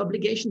the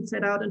obligations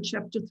set out in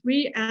Chapter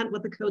 3 and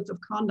with the codes of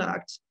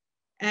conduct.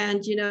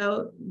 And,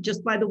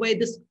 just by the way,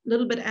 this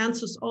little bit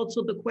answers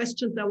also the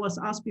question that was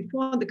asked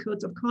before on the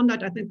codes of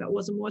conduct. I think that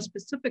was a more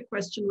specific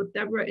question with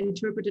Deborah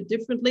interpreted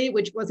differently,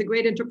 which was a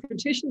great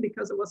interpretation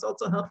because it was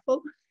also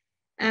helpful.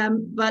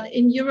 But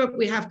in Europe,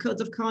 we have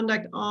codes of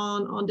conduct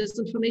on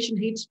disinformation,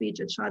 hate speech,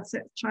 and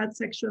child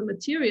sexual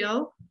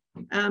material,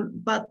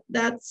 but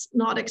that's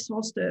not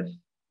exhaustive.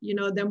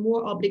 There are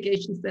more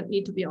obligations that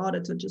need to be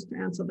audited, just to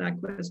answer that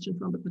question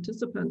from the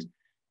participant.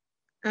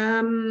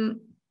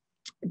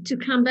 To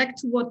come back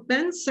to what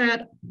Ben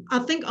said, I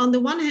think on the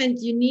one hand,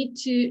 you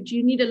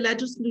need a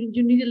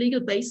legal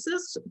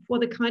basis for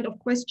the kind of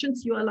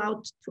questions you're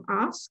allowed to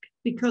ask,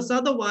 because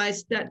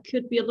otherwise that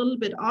could be a little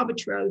bit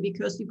arbitrary,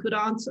 because you could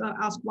ask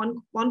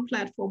one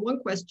platform one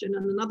question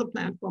and another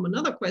platform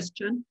another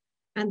question,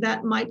 and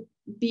that might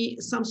be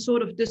some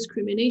sort of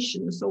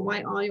discrimination. So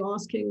why are you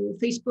asking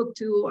Facebook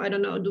to, I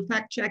don't know, do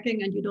fact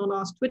checking, and you don't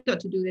ask Twitter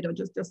to do it? Or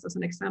just as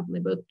an example, they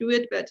both do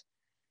it, but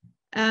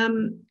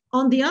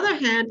on the other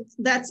hand,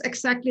 that's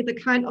exactly the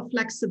kind of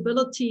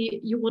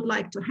flexibility you would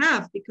like to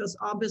have, because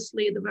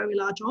obviously the very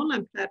large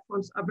online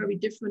platforms are very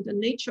different in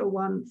nature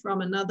one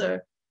from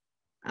another.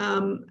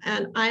 And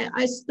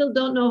I still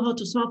don't know how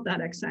to solve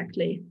that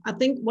exactly. I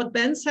think what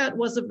Ben said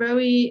was a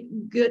very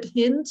good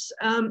hint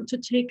to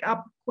take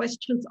up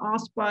questions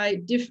asked by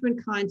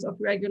different kinds of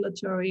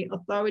regulatory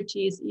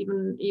authorities,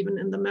 even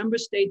in the member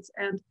states,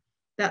 and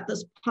that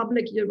this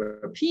public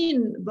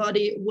European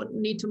body would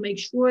need to make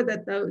sure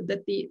that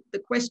the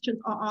questions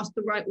are asked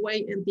the right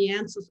way and the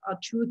answers are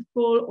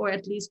truthful, or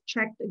at least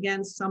checked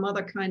against some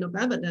other kind of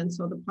evidence.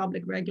 So the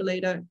public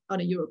regulator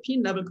on a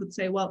European level could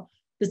say, well,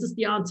 this is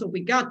the answer we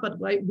got, but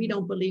we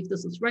don't believe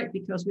this is right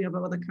because we have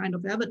other kind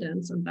of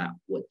evidence, and that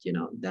would,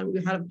 then we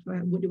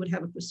would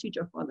have a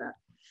procedure for that.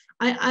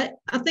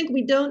 I think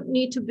we don't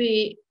need to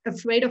be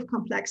afraid of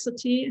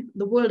complexity.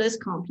 The world is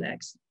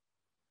complex.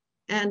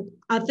 And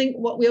I think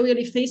what we're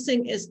really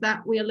facing is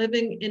that we are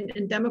living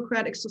in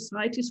democratic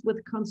societies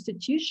with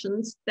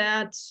constitutions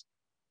that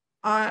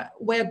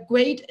were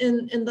great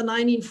in the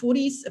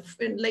 1940s,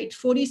 in late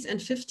 40s and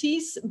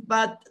 50s,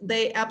 but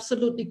they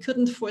absolutely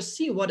couldn't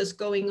foresee what is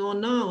going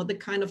on now, the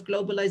kind of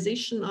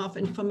globalization of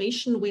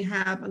information we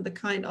have and the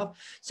kind of,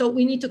 so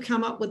we need to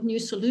come up with new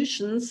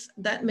solutions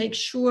that make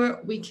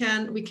sure we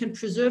can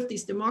preserve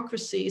these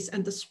democracies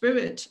and the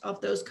spirit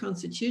of those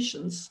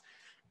constitutions.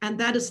 And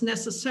that is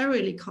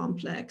necessarily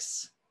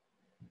complex.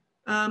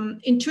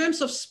 In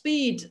terms of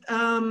speed,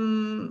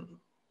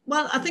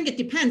 well, I think it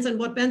depends on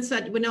what Ben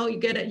said. You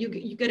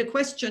get a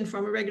question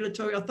from a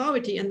regulatory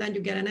authority and then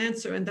you get an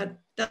answer, and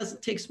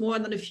that takes more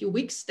than a few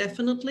weeks,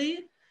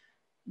 definitely.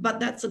 But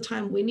that's the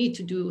time we need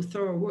to do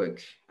thorough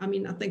work. I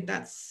mean, I think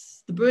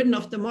that's the burden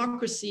of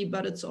democracy,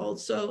 but it's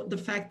also the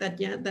fact that,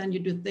 yeah, then you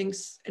do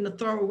things in a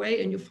thorough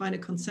way and you find a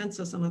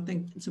consensus. And I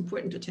think it's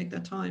important to take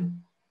that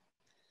time.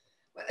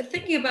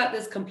 Thinking about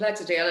this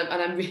complexity,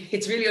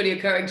 it's really only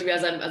occurring to me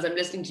as I'm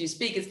listening to you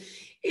speak,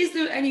 is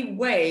there any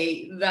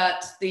way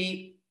that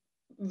the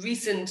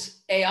recent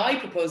AI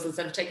proposals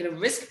that have taken a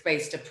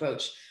risk-based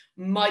approach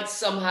might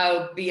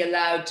somehow be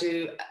allowed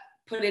to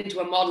put into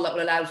a model that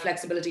will allow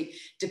flexibility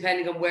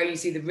depending on where you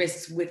see the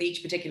risks with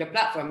each particular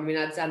platform? I mean,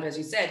 Alexandra, as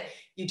you said,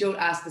 you don't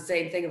ask the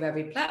same thing of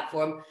every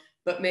platform,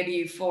 but maybe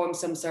you form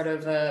some sort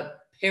of a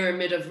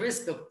pyramid of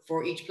risk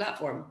for each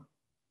platform.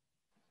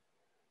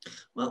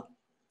 Well,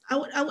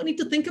 I would need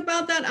to think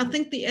about that. I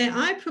think the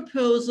AI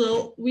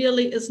proposal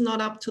really is not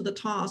up to the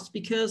task,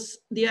 because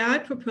the AI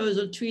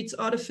proposal treats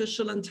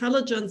artificial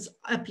intelligence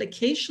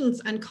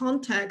applications and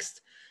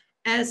context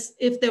as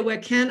if there were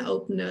CAN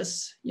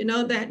openness. You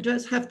know, they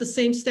just have the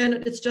same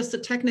standard. It's just a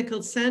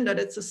technical standard.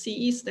 It's a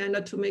CE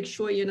standard to make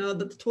sure, you know,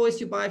 that the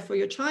toys you buy for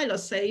your child are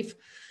safe.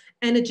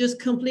 And it just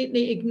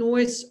completely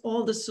ignores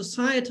all the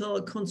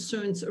societal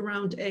concerns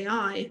around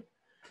AI.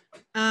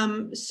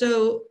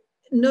 So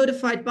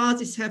notified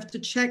bodies have to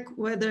check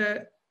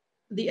whether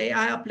the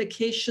AI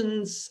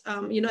applications,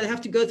 you know, they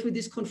have to go through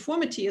these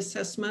conformity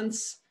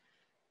assessments.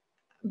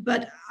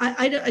 But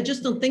I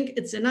just don't think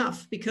it's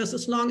enough, because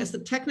as long as the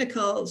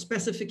technical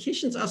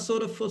specifications are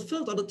sort of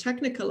fulfilled, or the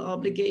technical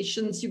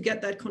obligations, you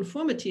get that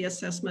conformity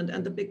assessment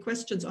and the big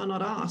questions are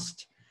not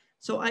asked.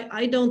 So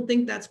I don't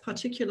think that's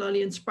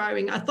particularly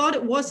inspiring. I thought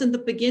it was in the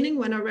beginning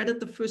when I read it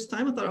the first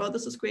time. I thought, oh,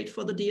 this is great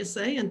for the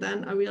DSA. And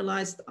then I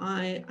realized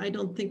I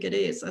don't think it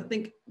is. I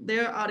think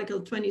their Article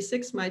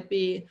 26 might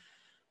be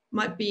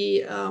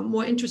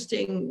more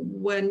interesting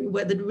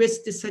where the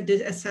risk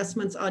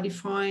assessments are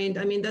defined.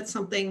 I mean, that's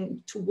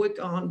something to work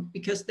on,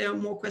 because there are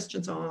more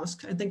questions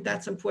asked. I think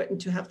that's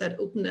important, to have that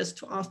openness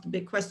to ask the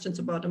big questions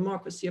about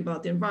democracy,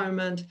 about the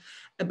environment,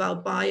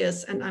 about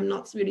bias. And I'm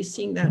not really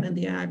seeing that in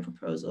the AI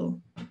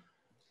proposal.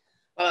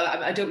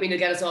 Well, I don't mean to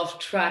get us off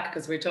track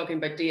because we're talking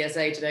about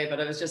DSA today, but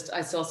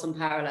I saw some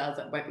parallels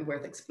that might be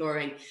worth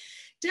exploring.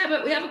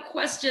 Deborah, we have a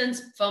question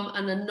from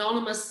an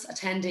anonymous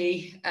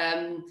attendee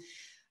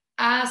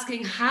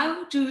asking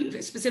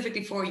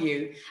specifically for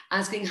you,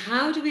 asking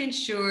how do we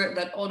ensure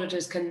that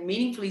auditors can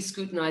meaningfully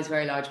scrutinize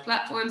very large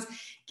platforms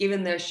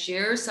given their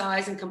sheer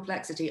size and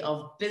complexity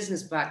of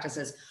business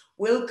practices?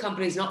 Will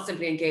companies not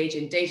simply engage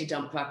in data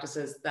dump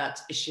practices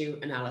that issue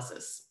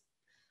analysis?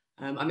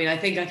 I mean, I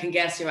think I can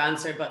guess your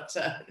answer, but...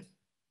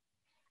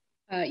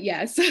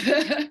 Yes,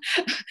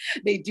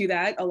 they do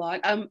that a lot.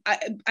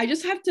 I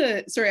just have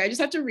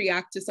to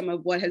react to some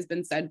of what has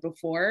been said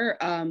before.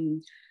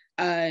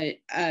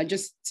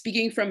 Just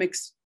speaking from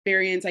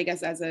experience, I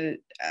guess,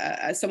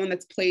 as someone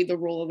that's played the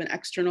role of an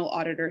external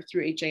auditor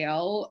through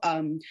HAL,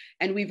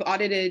 and we've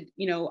audited,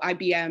 you know,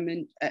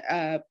 IBM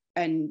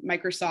and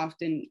Microsoft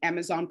and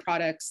Amazon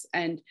products.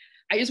 And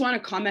I just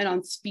want to comment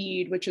on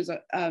speed, which is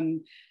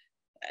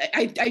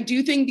I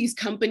do think these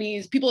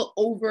companies, people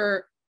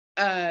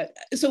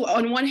so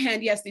on one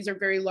hand, yes, these are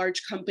very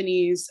large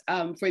companies.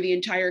 For the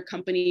entire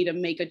company to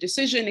make a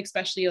decision,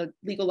 especially a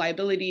legal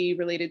liability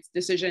related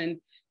decision,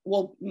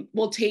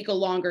 will take a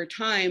longer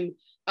time.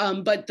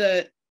 But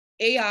the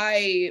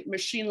AI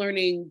machine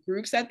learning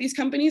groups at these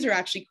companies are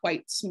actually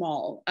quite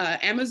small.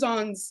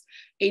 Amazon's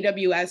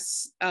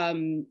AWS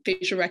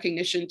facial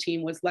recognition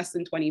team was less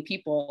than 20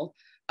 people.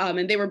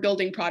 And they were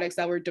building products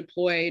that were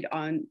deployed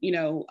on,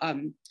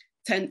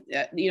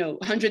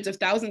 hundreds of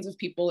thousands of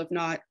people, if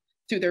not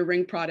through their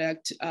Ring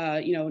product.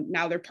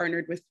 Now they're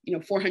partnered with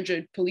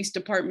 400 police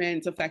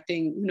departments,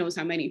 affecting who knows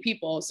how many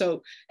people.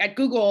 So at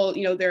Google,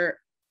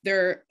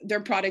 their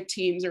product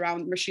teams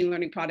around machine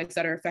learning products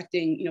that are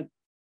affecting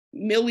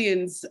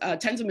millions,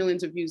 tens of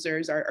millions of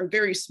users are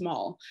very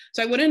small.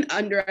 So I wouldn't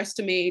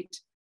underestimate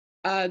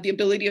the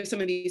ability of some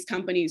of these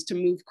companies to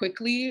move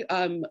quickly.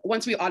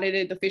 Once we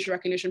audited the facial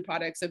recognition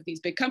products of these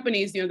big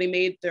companies, they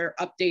made their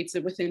updates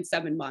within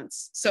 7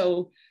 months.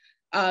 So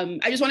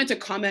I just wanted to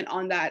comment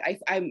on that.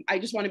 I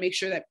just want to make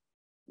sure that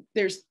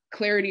there's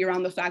clarity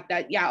around the fact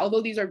that, yeah,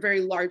 although these are very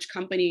large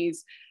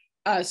companies,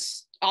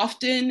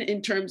 often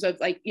in terms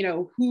of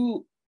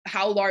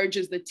how large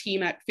is the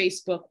team at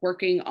Facebook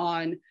working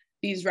on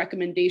these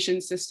recommendation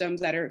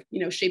systems that are,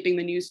 shaping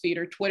the newsfeed,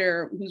 or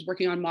Twitter, who's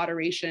working on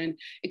moderation.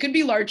 It could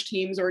be large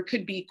teams, or it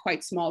could be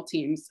quite small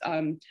teams.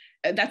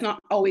 That's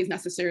not always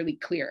necessarily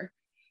clear.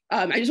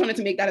 I just wanted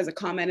to make that as a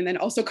comment, and then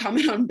also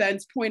comment on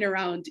Ben's point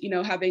around,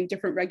 having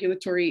different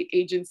regulatory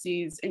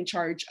agencies in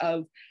charge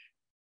of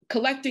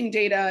collecting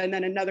data, and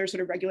then another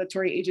sort of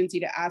regulatory agency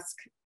to ask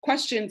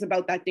questions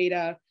about that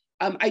data.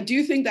 I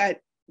do think that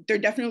there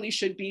definitely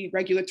should be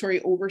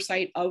regulatory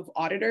oversight of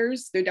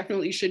auditors. There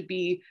definitely should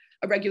be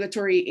a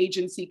regulatory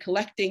agency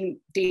collecting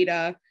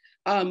data.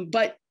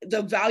 But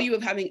the value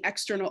of having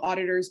external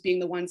auditors being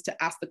the ones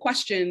to ask the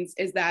questions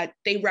is that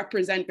they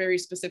represent very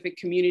specific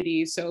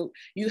communities. So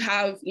you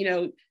have,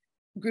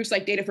 groups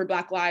like Data for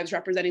Black Lives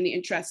representing the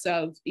interests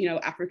of,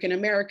 African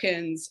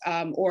Americans,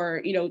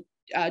 or,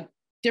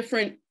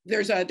 different.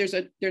 There's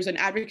an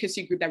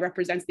advocacy group that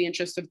represents the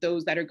interests of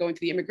those that are going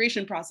through the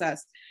immigration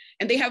process,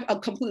 and they have a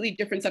completely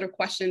different set of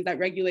questions that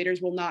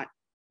regulators will not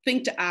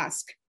think to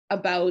ask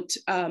about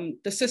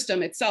the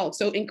system itself.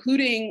 So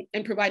including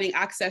and providing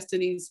access to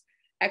these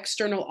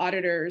external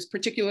auditors,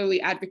 particularly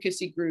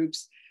advocacy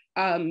groups,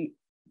 kind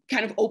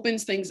of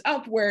opens things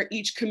up where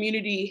each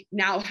community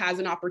now has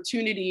an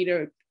opportunity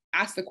to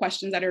ask the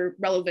questions that are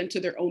relevant to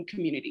their own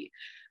community.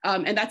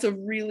 And that's a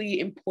really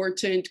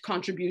important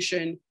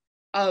contribution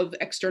of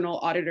external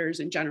auditors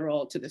in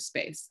general to this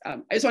space. I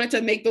just wanted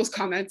to make those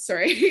comments,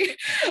 sorry,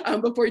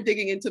 before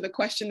digging into the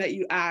question that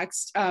you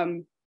asked,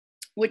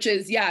 which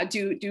is, yeah,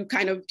 do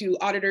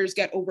auditors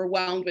get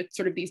overwhelmed with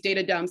sort of these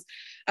data dumps?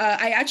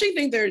 I actually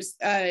think there's,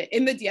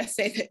 in the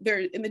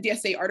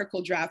DSA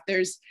article draft,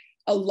 there's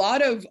a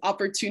lot of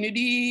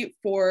opportunity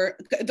for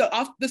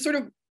the sort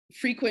of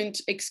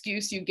frequent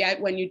excuse you get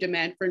when you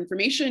demand for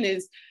information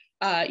is,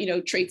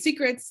 trade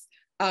secrets,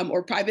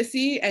 or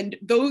privacy, and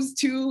those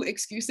two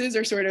excuses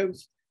are sort of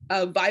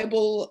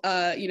viable,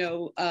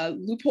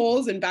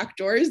 loopholes and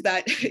backdoors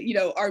that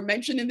are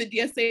mentioned in the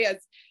DSA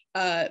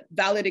as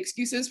valid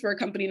excuses for a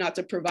company not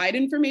to provide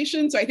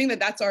information. So I think that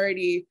that's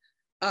already,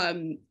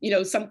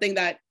 something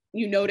that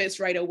you notice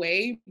right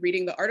away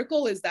reading the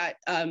article is that,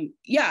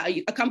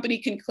 a company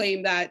can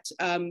claim that,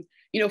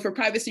 for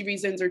privacy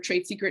reasons or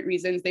trade secret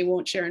reasons, they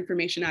won't share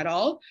information at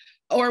all,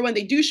 or when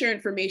they do share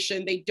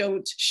information, they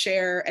don't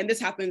share, and this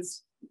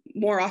happens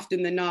more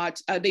often than not,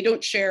 they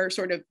don't share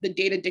sort of the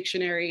data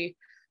dictionary,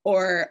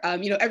 or,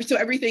 so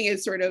everything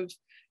is sort of,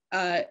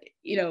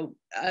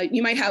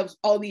 you might have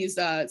all these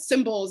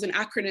symbols and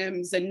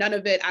acronyms and none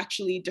of it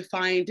actually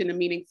defined in a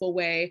meaningful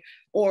way.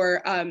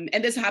 Or,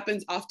 and this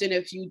happens often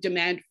if you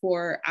demand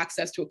for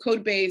access to a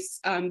code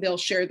base, they'll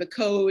share the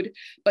code,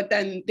 but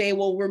then they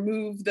will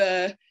remove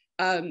the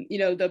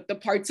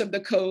parts of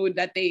the code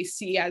that they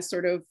see as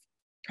sort of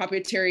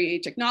proprietary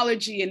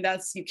technology, and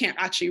thus you can't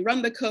actually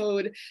run the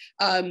code,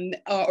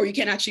 or you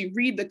can't actually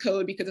read the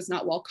code because it's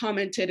not well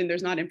commented and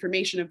there's not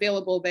information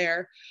available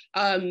there.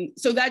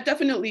 So that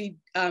definitely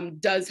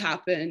does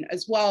happen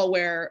as well,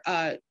 where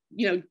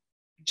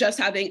just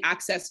having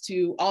access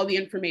to all the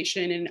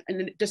information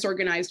in a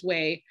disorganized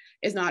way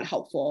is not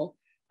helpful.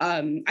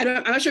 I'm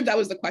not sure if that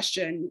was the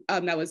question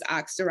that was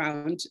asked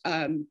around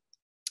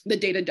the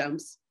data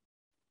dumps.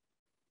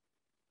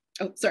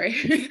 Oh,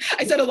 sorry.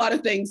 I said a lot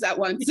of things at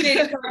once. No,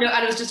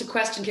 and it was just a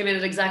question came in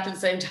at exactly the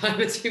same time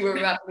as you were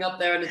wrapping up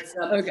there. And it's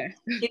okay.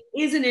 It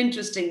is an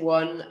interesting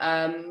one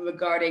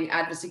regarding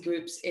advocacy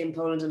groups in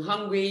Poland and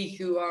Hungary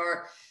who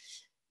are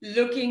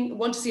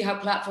want to see how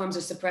platforms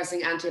are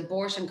suppressing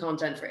anti-abortion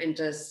content, for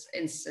instance,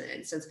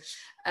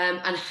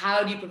 and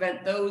how do you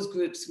prevent those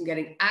groups from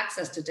getting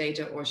access to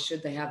data, or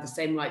should they have the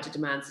same right to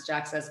demand such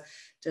access?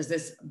 Does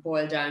this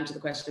boil down to the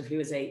question of who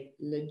is a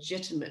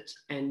legitimate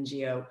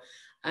NGO?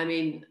 I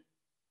mean,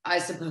 I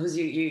suppose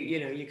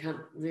you can't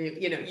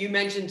really, you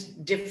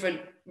mentioned different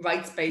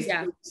rights-based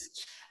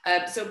groups.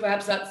 So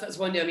perhaps that's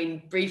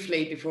one,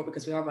 briefly before,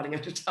 because we are running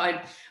out of time,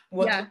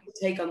 what's your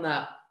take on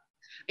that?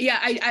 Yeah,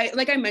 I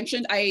like I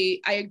mentioned, I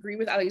agree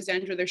with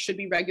Alexandra. There should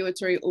be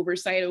regulatory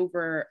oversight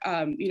over,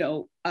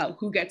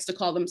 who gets to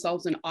call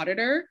themselves an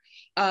auditor.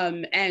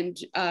 And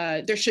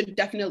there should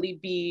definitely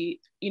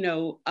be,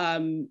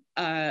 an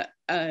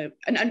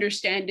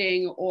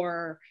understanding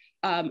or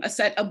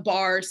a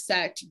bar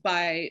set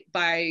by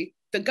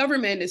the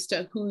government as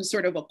to who's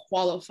sort of a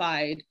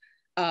qualified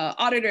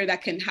auditor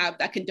that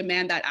can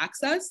demand that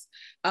access.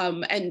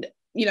 And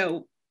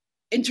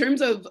in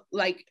terms of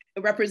like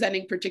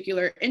representing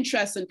particular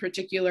interests and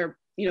particular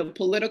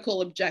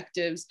political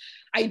objectives,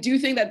 I do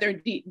think that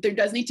there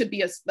does need to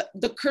be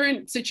the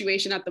current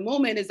situation at the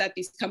moment is that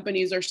these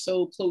companies are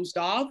so closed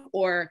off,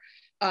 or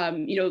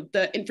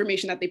the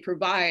information that they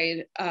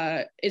provide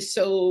is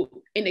so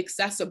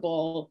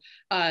inaccessible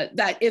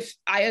that if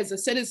I, as a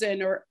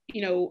citizen, or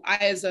I,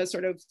 as a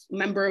sort of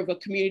member of a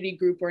community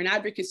group or an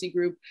advocacy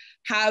group,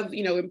 have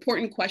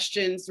important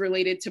questions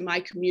related to my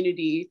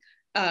community,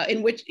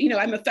 in which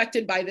I'm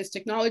affected by this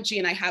technology,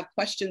 and I have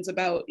questions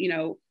about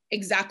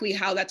exactly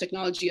how that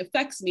technology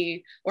affects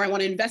me, or I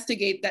want to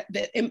investigate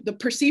the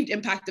perceived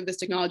impact of this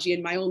technology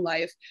in my own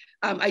life,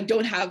 I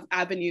don't have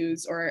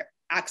avenues or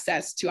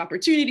access to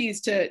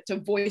opportunities to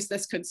voice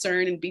this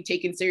concern and be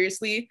taken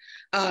seriously.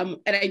 And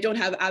I don't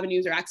have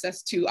avenues or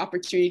access to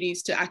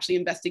opportunities to actually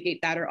investigate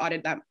that or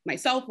audit that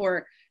myself,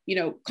 or, you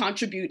know,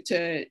 contribute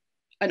to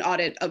an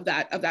audit of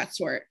that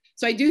sort.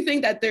 So I do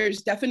think that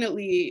there's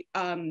definitely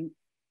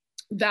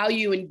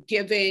value in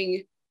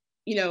giving,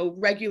 you know,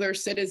 regular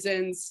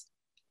citizens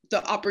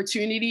the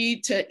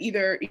opportunity to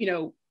either, you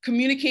know,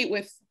 communicate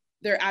with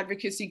their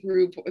advocacy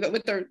group,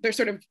 with their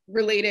sort of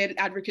related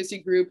advocacy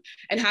group,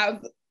 and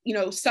have, you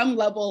know, some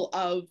level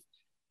of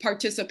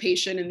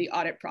participation in the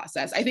audit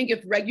process. I think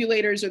if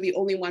regulators are the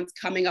only ones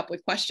coming up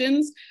with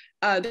questions,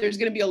 there's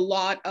going to be a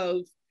lot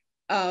of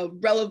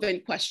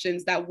relevant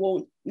questions that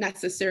won't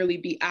necessarily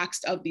be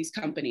asked of these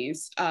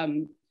companies.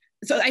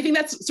 So I think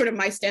that's sort of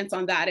my stance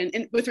on that.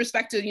 And with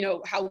respect to, you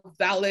know, how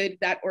valid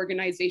that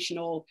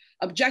organizational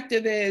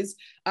objective is,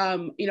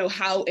 you know,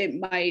 how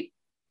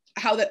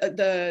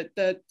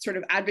the sort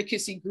of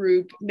advocacy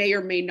group may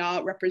or may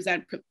not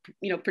represent,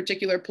 you know,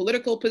 particular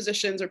political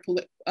positions or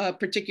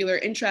particular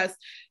interests.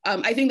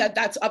 I think that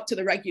that's up to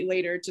the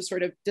regulator to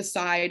sort of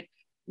decide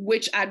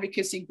which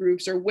advocacy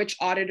groups or which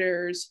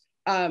auditors,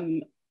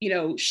 you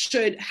know,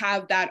 should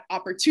have that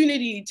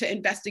opportunity to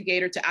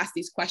investigate or to ask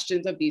these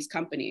questions of these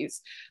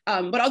companies.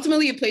 But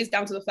ultimately, it plays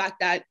down to the fact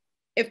that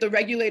if the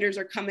regulators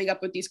are coming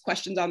up with these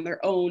questions on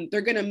their own,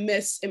 they're going to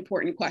miss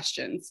important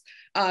questions.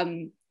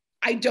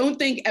 I don't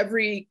think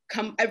every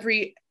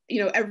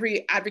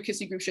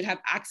advocacy group should have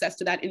access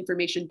to that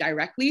information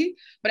directly,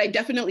 but I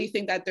definitely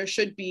think that there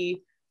should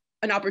be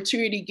an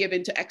opportunity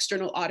given to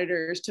external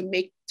auditors to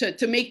make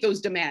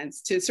those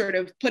demands, to sort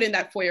of put in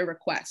that FOIA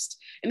request.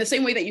 In the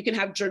same way that you can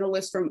have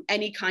journalists from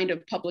any kind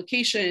of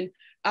publication,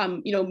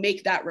 you know,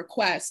 make that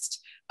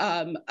request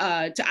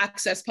to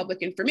access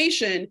public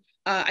information.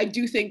 I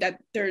do think that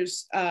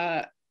there's,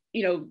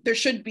 you know, there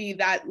should be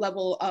that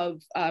level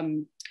of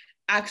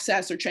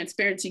access or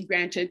transparency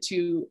granted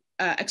to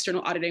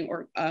external auditing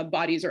or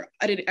bodies or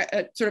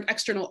sort of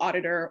external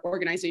auditor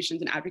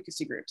organizations and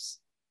advocacy groups.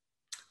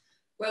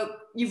 Well,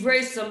 you've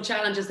raised some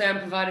challenges there and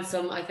provided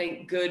some, I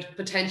think, good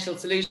potential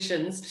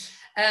solutions.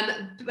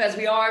 As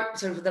we are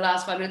sort of for the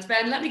last 5 minutes,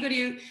 Ben, let me go to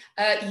you.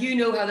 You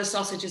know how the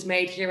sausage is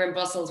made here in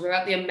Brussels. We're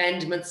at the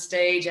amendment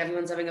stage.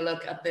 Everyone's having a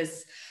look at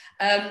this.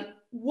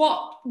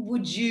 What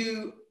would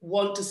you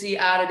want to see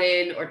added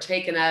in or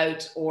taken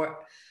out or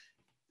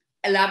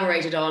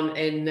elaborated on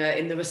in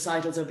the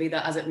recitals, or be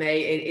that as it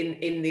may,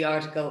 in the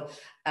article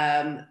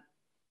in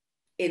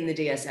the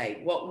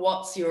DSA?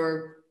 What's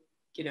your,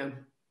 you know,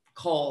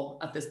 call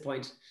at this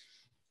point?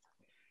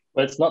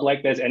 Well, it's not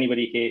like there's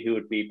anybody here who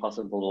would be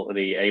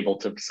possibly able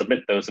to submit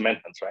those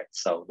amendments, right?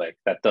 So like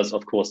that does,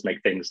 of course,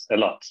 make things a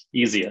lot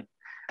easier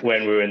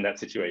when we're in that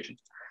situation.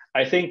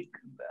 I think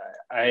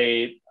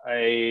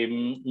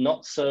I'm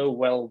not so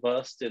well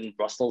versed in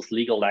Brussels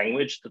legal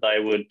language that I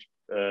would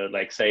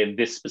like say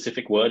this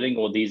specific wording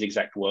or these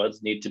exact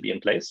words need to be in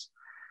place.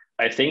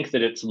 I think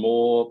that it's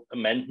more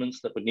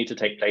amendments that would need to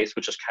take place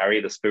which just carry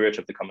the spirit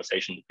of the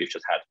conversation that we've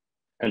just had,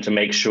 and to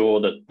make sure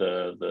that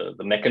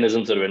the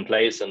mechanisms that are in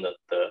place and that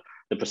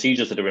the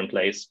procedures that are in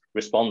place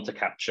respond to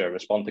capture,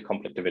 respond to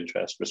conflict of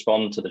interest,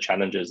 respond to the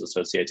challenges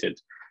associated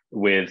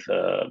with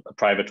a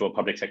private or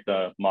public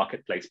sector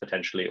marketplace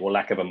potentially, or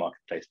lack of a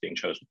marketplace being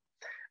chosen.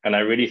 And I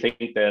really think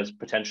there's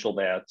potential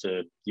there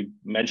to, you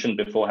mentioned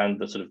beforehand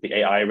the sort of the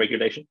AI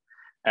regulation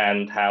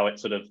and how it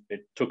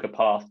took a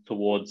path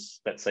towards,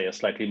 let's say, a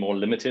slightly more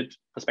limited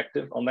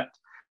perspective on that.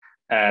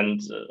 And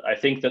I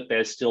think that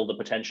there's still the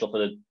potential for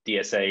the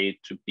DSA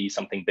to be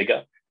something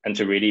bigger and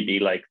to really be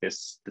like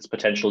this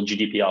potential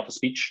GDPR for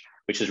speech,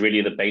 which is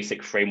really the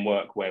basic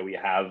framework where we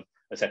have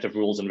a set of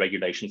rules and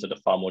regulations that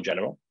are far more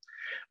general.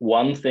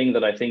 One thing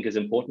that I think is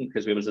important,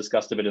 because we was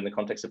discussed a bit in the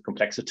context of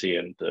complexity,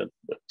 and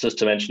just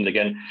to mention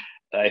again,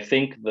 I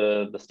think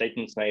the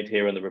statements made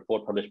here in the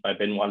report published by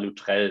Ben Wagner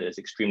is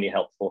extremely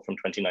helpful from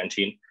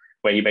 2019,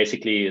 where he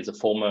basically is a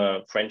former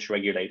French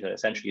regulator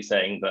essentially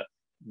saying that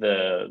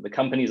the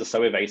companies are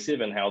so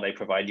evasive in how they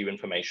provide you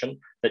information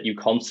that you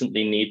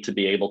constantly need to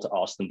be able to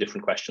ask them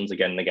different questions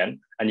again and again.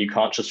 And you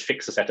can't just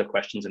fix a set of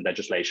questions in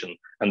legislation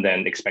and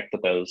then expect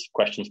that those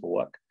questions will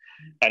work.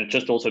 And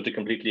just also to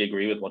completely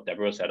agree with what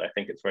Deborah said, I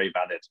think it's very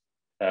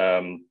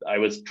valid. I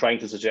was trying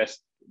to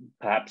suggest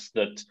perhaps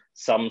that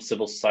some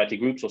civil society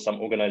groups or some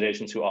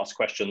organizations who ask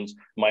questions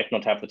might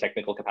not have the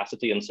technical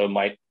capacity and so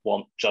might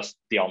want just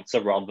the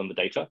answer rather than the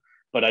data.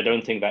 But I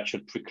don't think that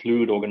should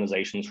preclude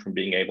organizations from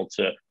being able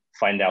to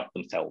find out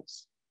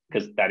themselves,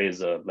 because that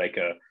is an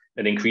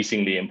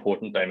increasingly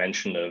important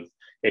dimension of,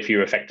 if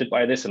you're affected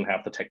by this and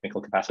have the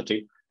technical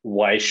capacity,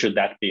 why should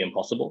that be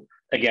impossible?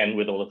 Again,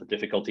 with all of the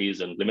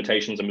difficulties and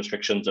limitations and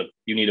restrictions of,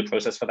 you need a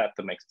process for that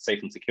makes it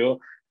safe and secure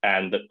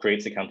and that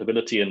creates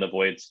accountability and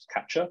avoids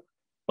capture.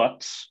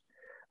 But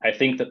I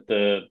think that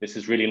this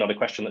is really not a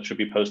question that should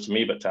be posed to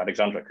me, but to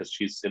Alexandra, because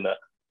she's in a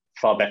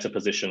far better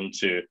position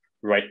to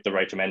write the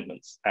right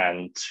amendments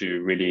and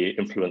to really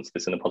influence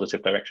this in a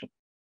positive direction.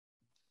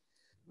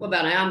 Well,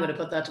 Ben, I am going to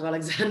put that to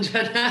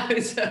Alexandra now.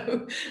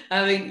 So,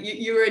 I mean,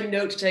 you're in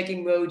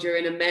note-taking mode, you're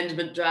in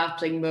amendment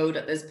drafting mode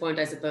at this point,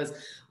 I suppose.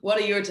 What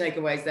are your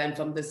takeaways then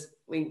from this?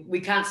 We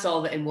can't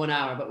solve it in 1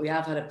 hour, but we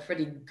have had a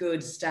pretty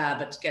good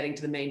stab at getting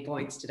to the main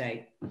points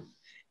today.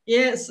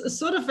 Yes,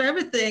 sort of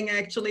everything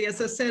actually. As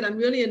I said, I'm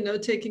really in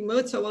note-taking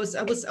mode. So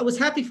I was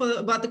happy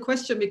about the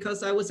question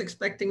because I was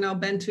expecting now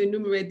Ben to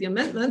enumerate the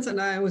amendments, and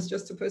I was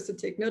just supposed to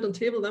take note and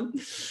table them.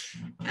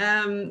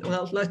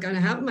 Well, it's not going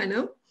to happen, I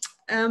know.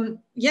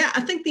 Yeah,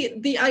 I think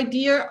the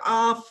idea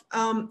of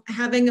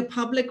having a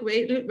public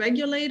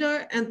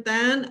regulator and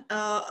then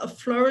a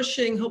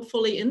flourishing,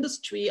 hopefully,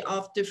 industry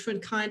of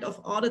different kind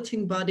of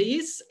auditing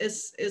bodies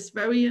is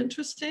very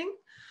interesting.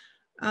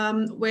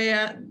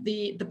 Where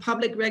the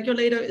public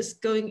regulator is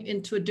going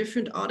into a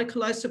different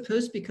article, I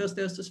suppose, because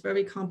there's this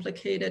very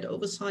complicated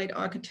oversight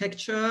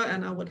architecture,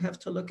 and I would have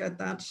to look at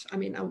that. I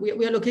mean,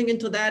 we are looking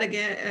into that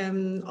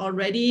again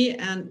already,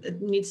 and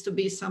it needs to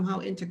be somehow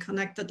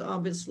interconnected,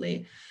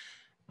 obviously.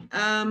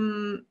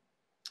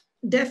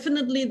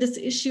 Definitely this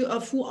issue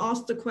of who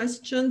asked the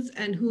questions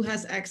and who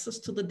has access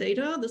to the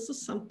data. This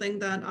is something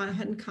that I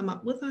hadn't come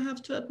up with, I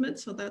have to admit.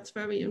 So that's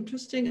very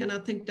interesting. And I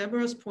think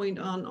Deborah's point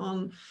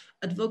on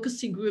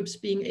advocacy groups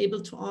being able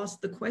to ask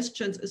the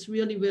questions is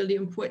really, really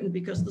important,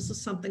 because this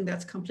is something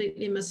that's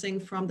completely missing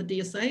from the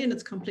DSA, and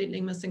it's completely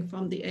missing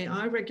from the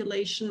AI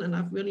regulation. And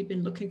I've really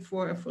been looking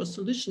for a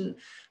solution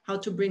how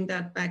to bring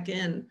that back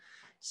in.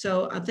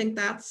 So I think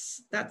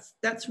that's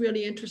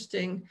really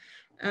interesting.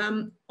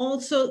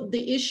 Also,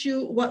 the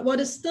issue, what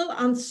is still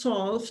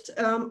unsolved,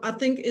 I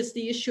think, is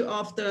the issue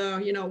of the,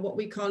 what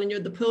we call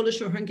the Polish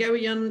or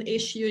Hungarian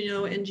issue,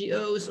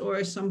 NGOs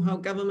or somehow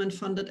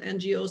government-funded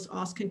NGOs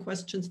asking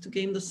questions to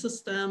game the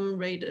system,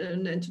 right,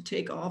 and to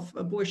take off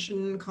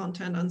abortion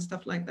content and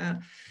stuff like that.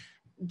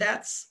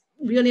 That's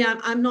really,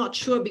 I'm not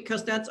sure,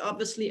 because that's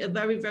obviously a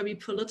very, very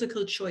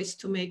political choice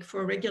to make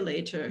for a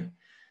regulator.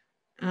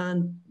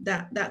 And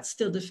that's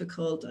still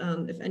difficult.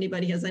 If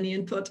anybody has any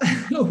input,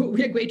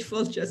 we're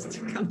grateful. Just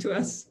come to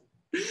us.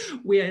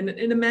 We are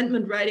in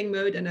amendment writing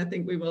mode, and I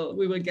think we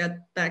will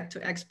get back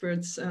to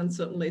experts, and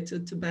certainly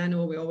to Ben,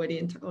 who we're already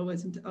in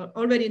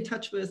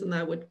touch with. And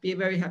I would be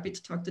very happy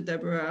to talk to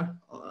Deborah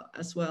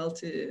as well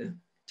to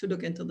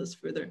look into this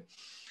further.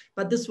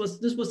 But this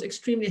was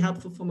extremely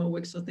helpful for my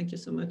work, so thank you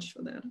so much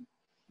for that.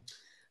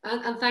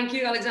 And thank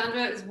you,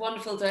 Alexandra. It's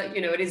wonderful to,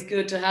 it is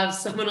good to have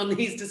someone on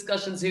these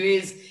discussions who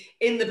is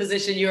in the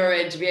position you're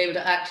in, to be able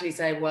to actually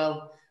say,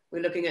 well,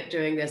 we're looking at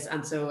doing this.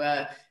 And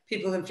so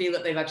people can feel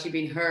that they've actually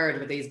been heard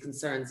with these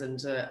concerns.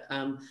 And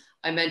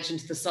I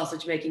mentioned the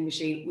sausage making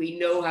machine. We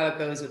know how it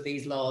goes with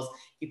these laws.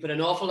 You put an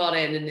awful lot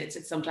in, and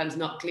it's sometimes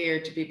not clear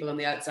to people on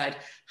the outside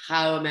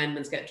how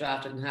amendments get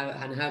drafted and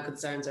how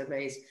concerns are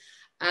raised.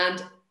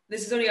 And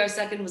this is only our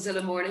second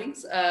Mozilla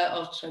Mornings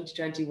of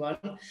 2021.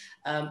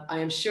 I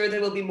am sure there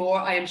will be more.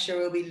 I am sure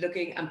we'll be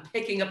looking and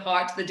picking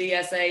apart the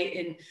DSA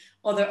in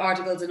other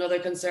articles and other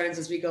concerns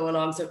as we go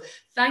along. So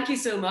thank you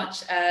so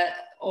much,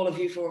 all of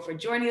you, for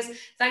joining us.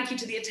 Thank you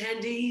to the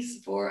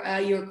attendees for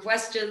your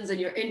questions and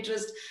your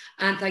interest.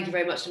 And thank you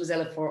very much to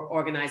Mozilla for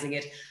organizing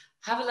it.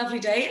 Have a lovely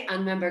day, and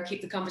remember,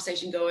 keep the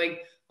conversation going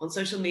on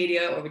social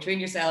media or between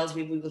yourselves.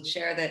 We will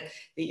share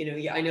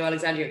I know,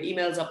 Alexandra, your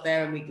email's up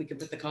there, and we can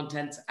put the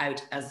content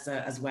out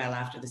as well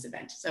after this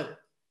event. So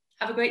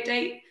have a great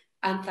day,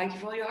 and thank you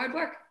for all your hard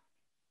work.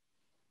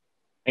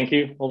 Thank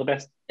you. All the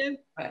best.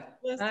 Bye.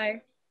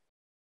 Bye.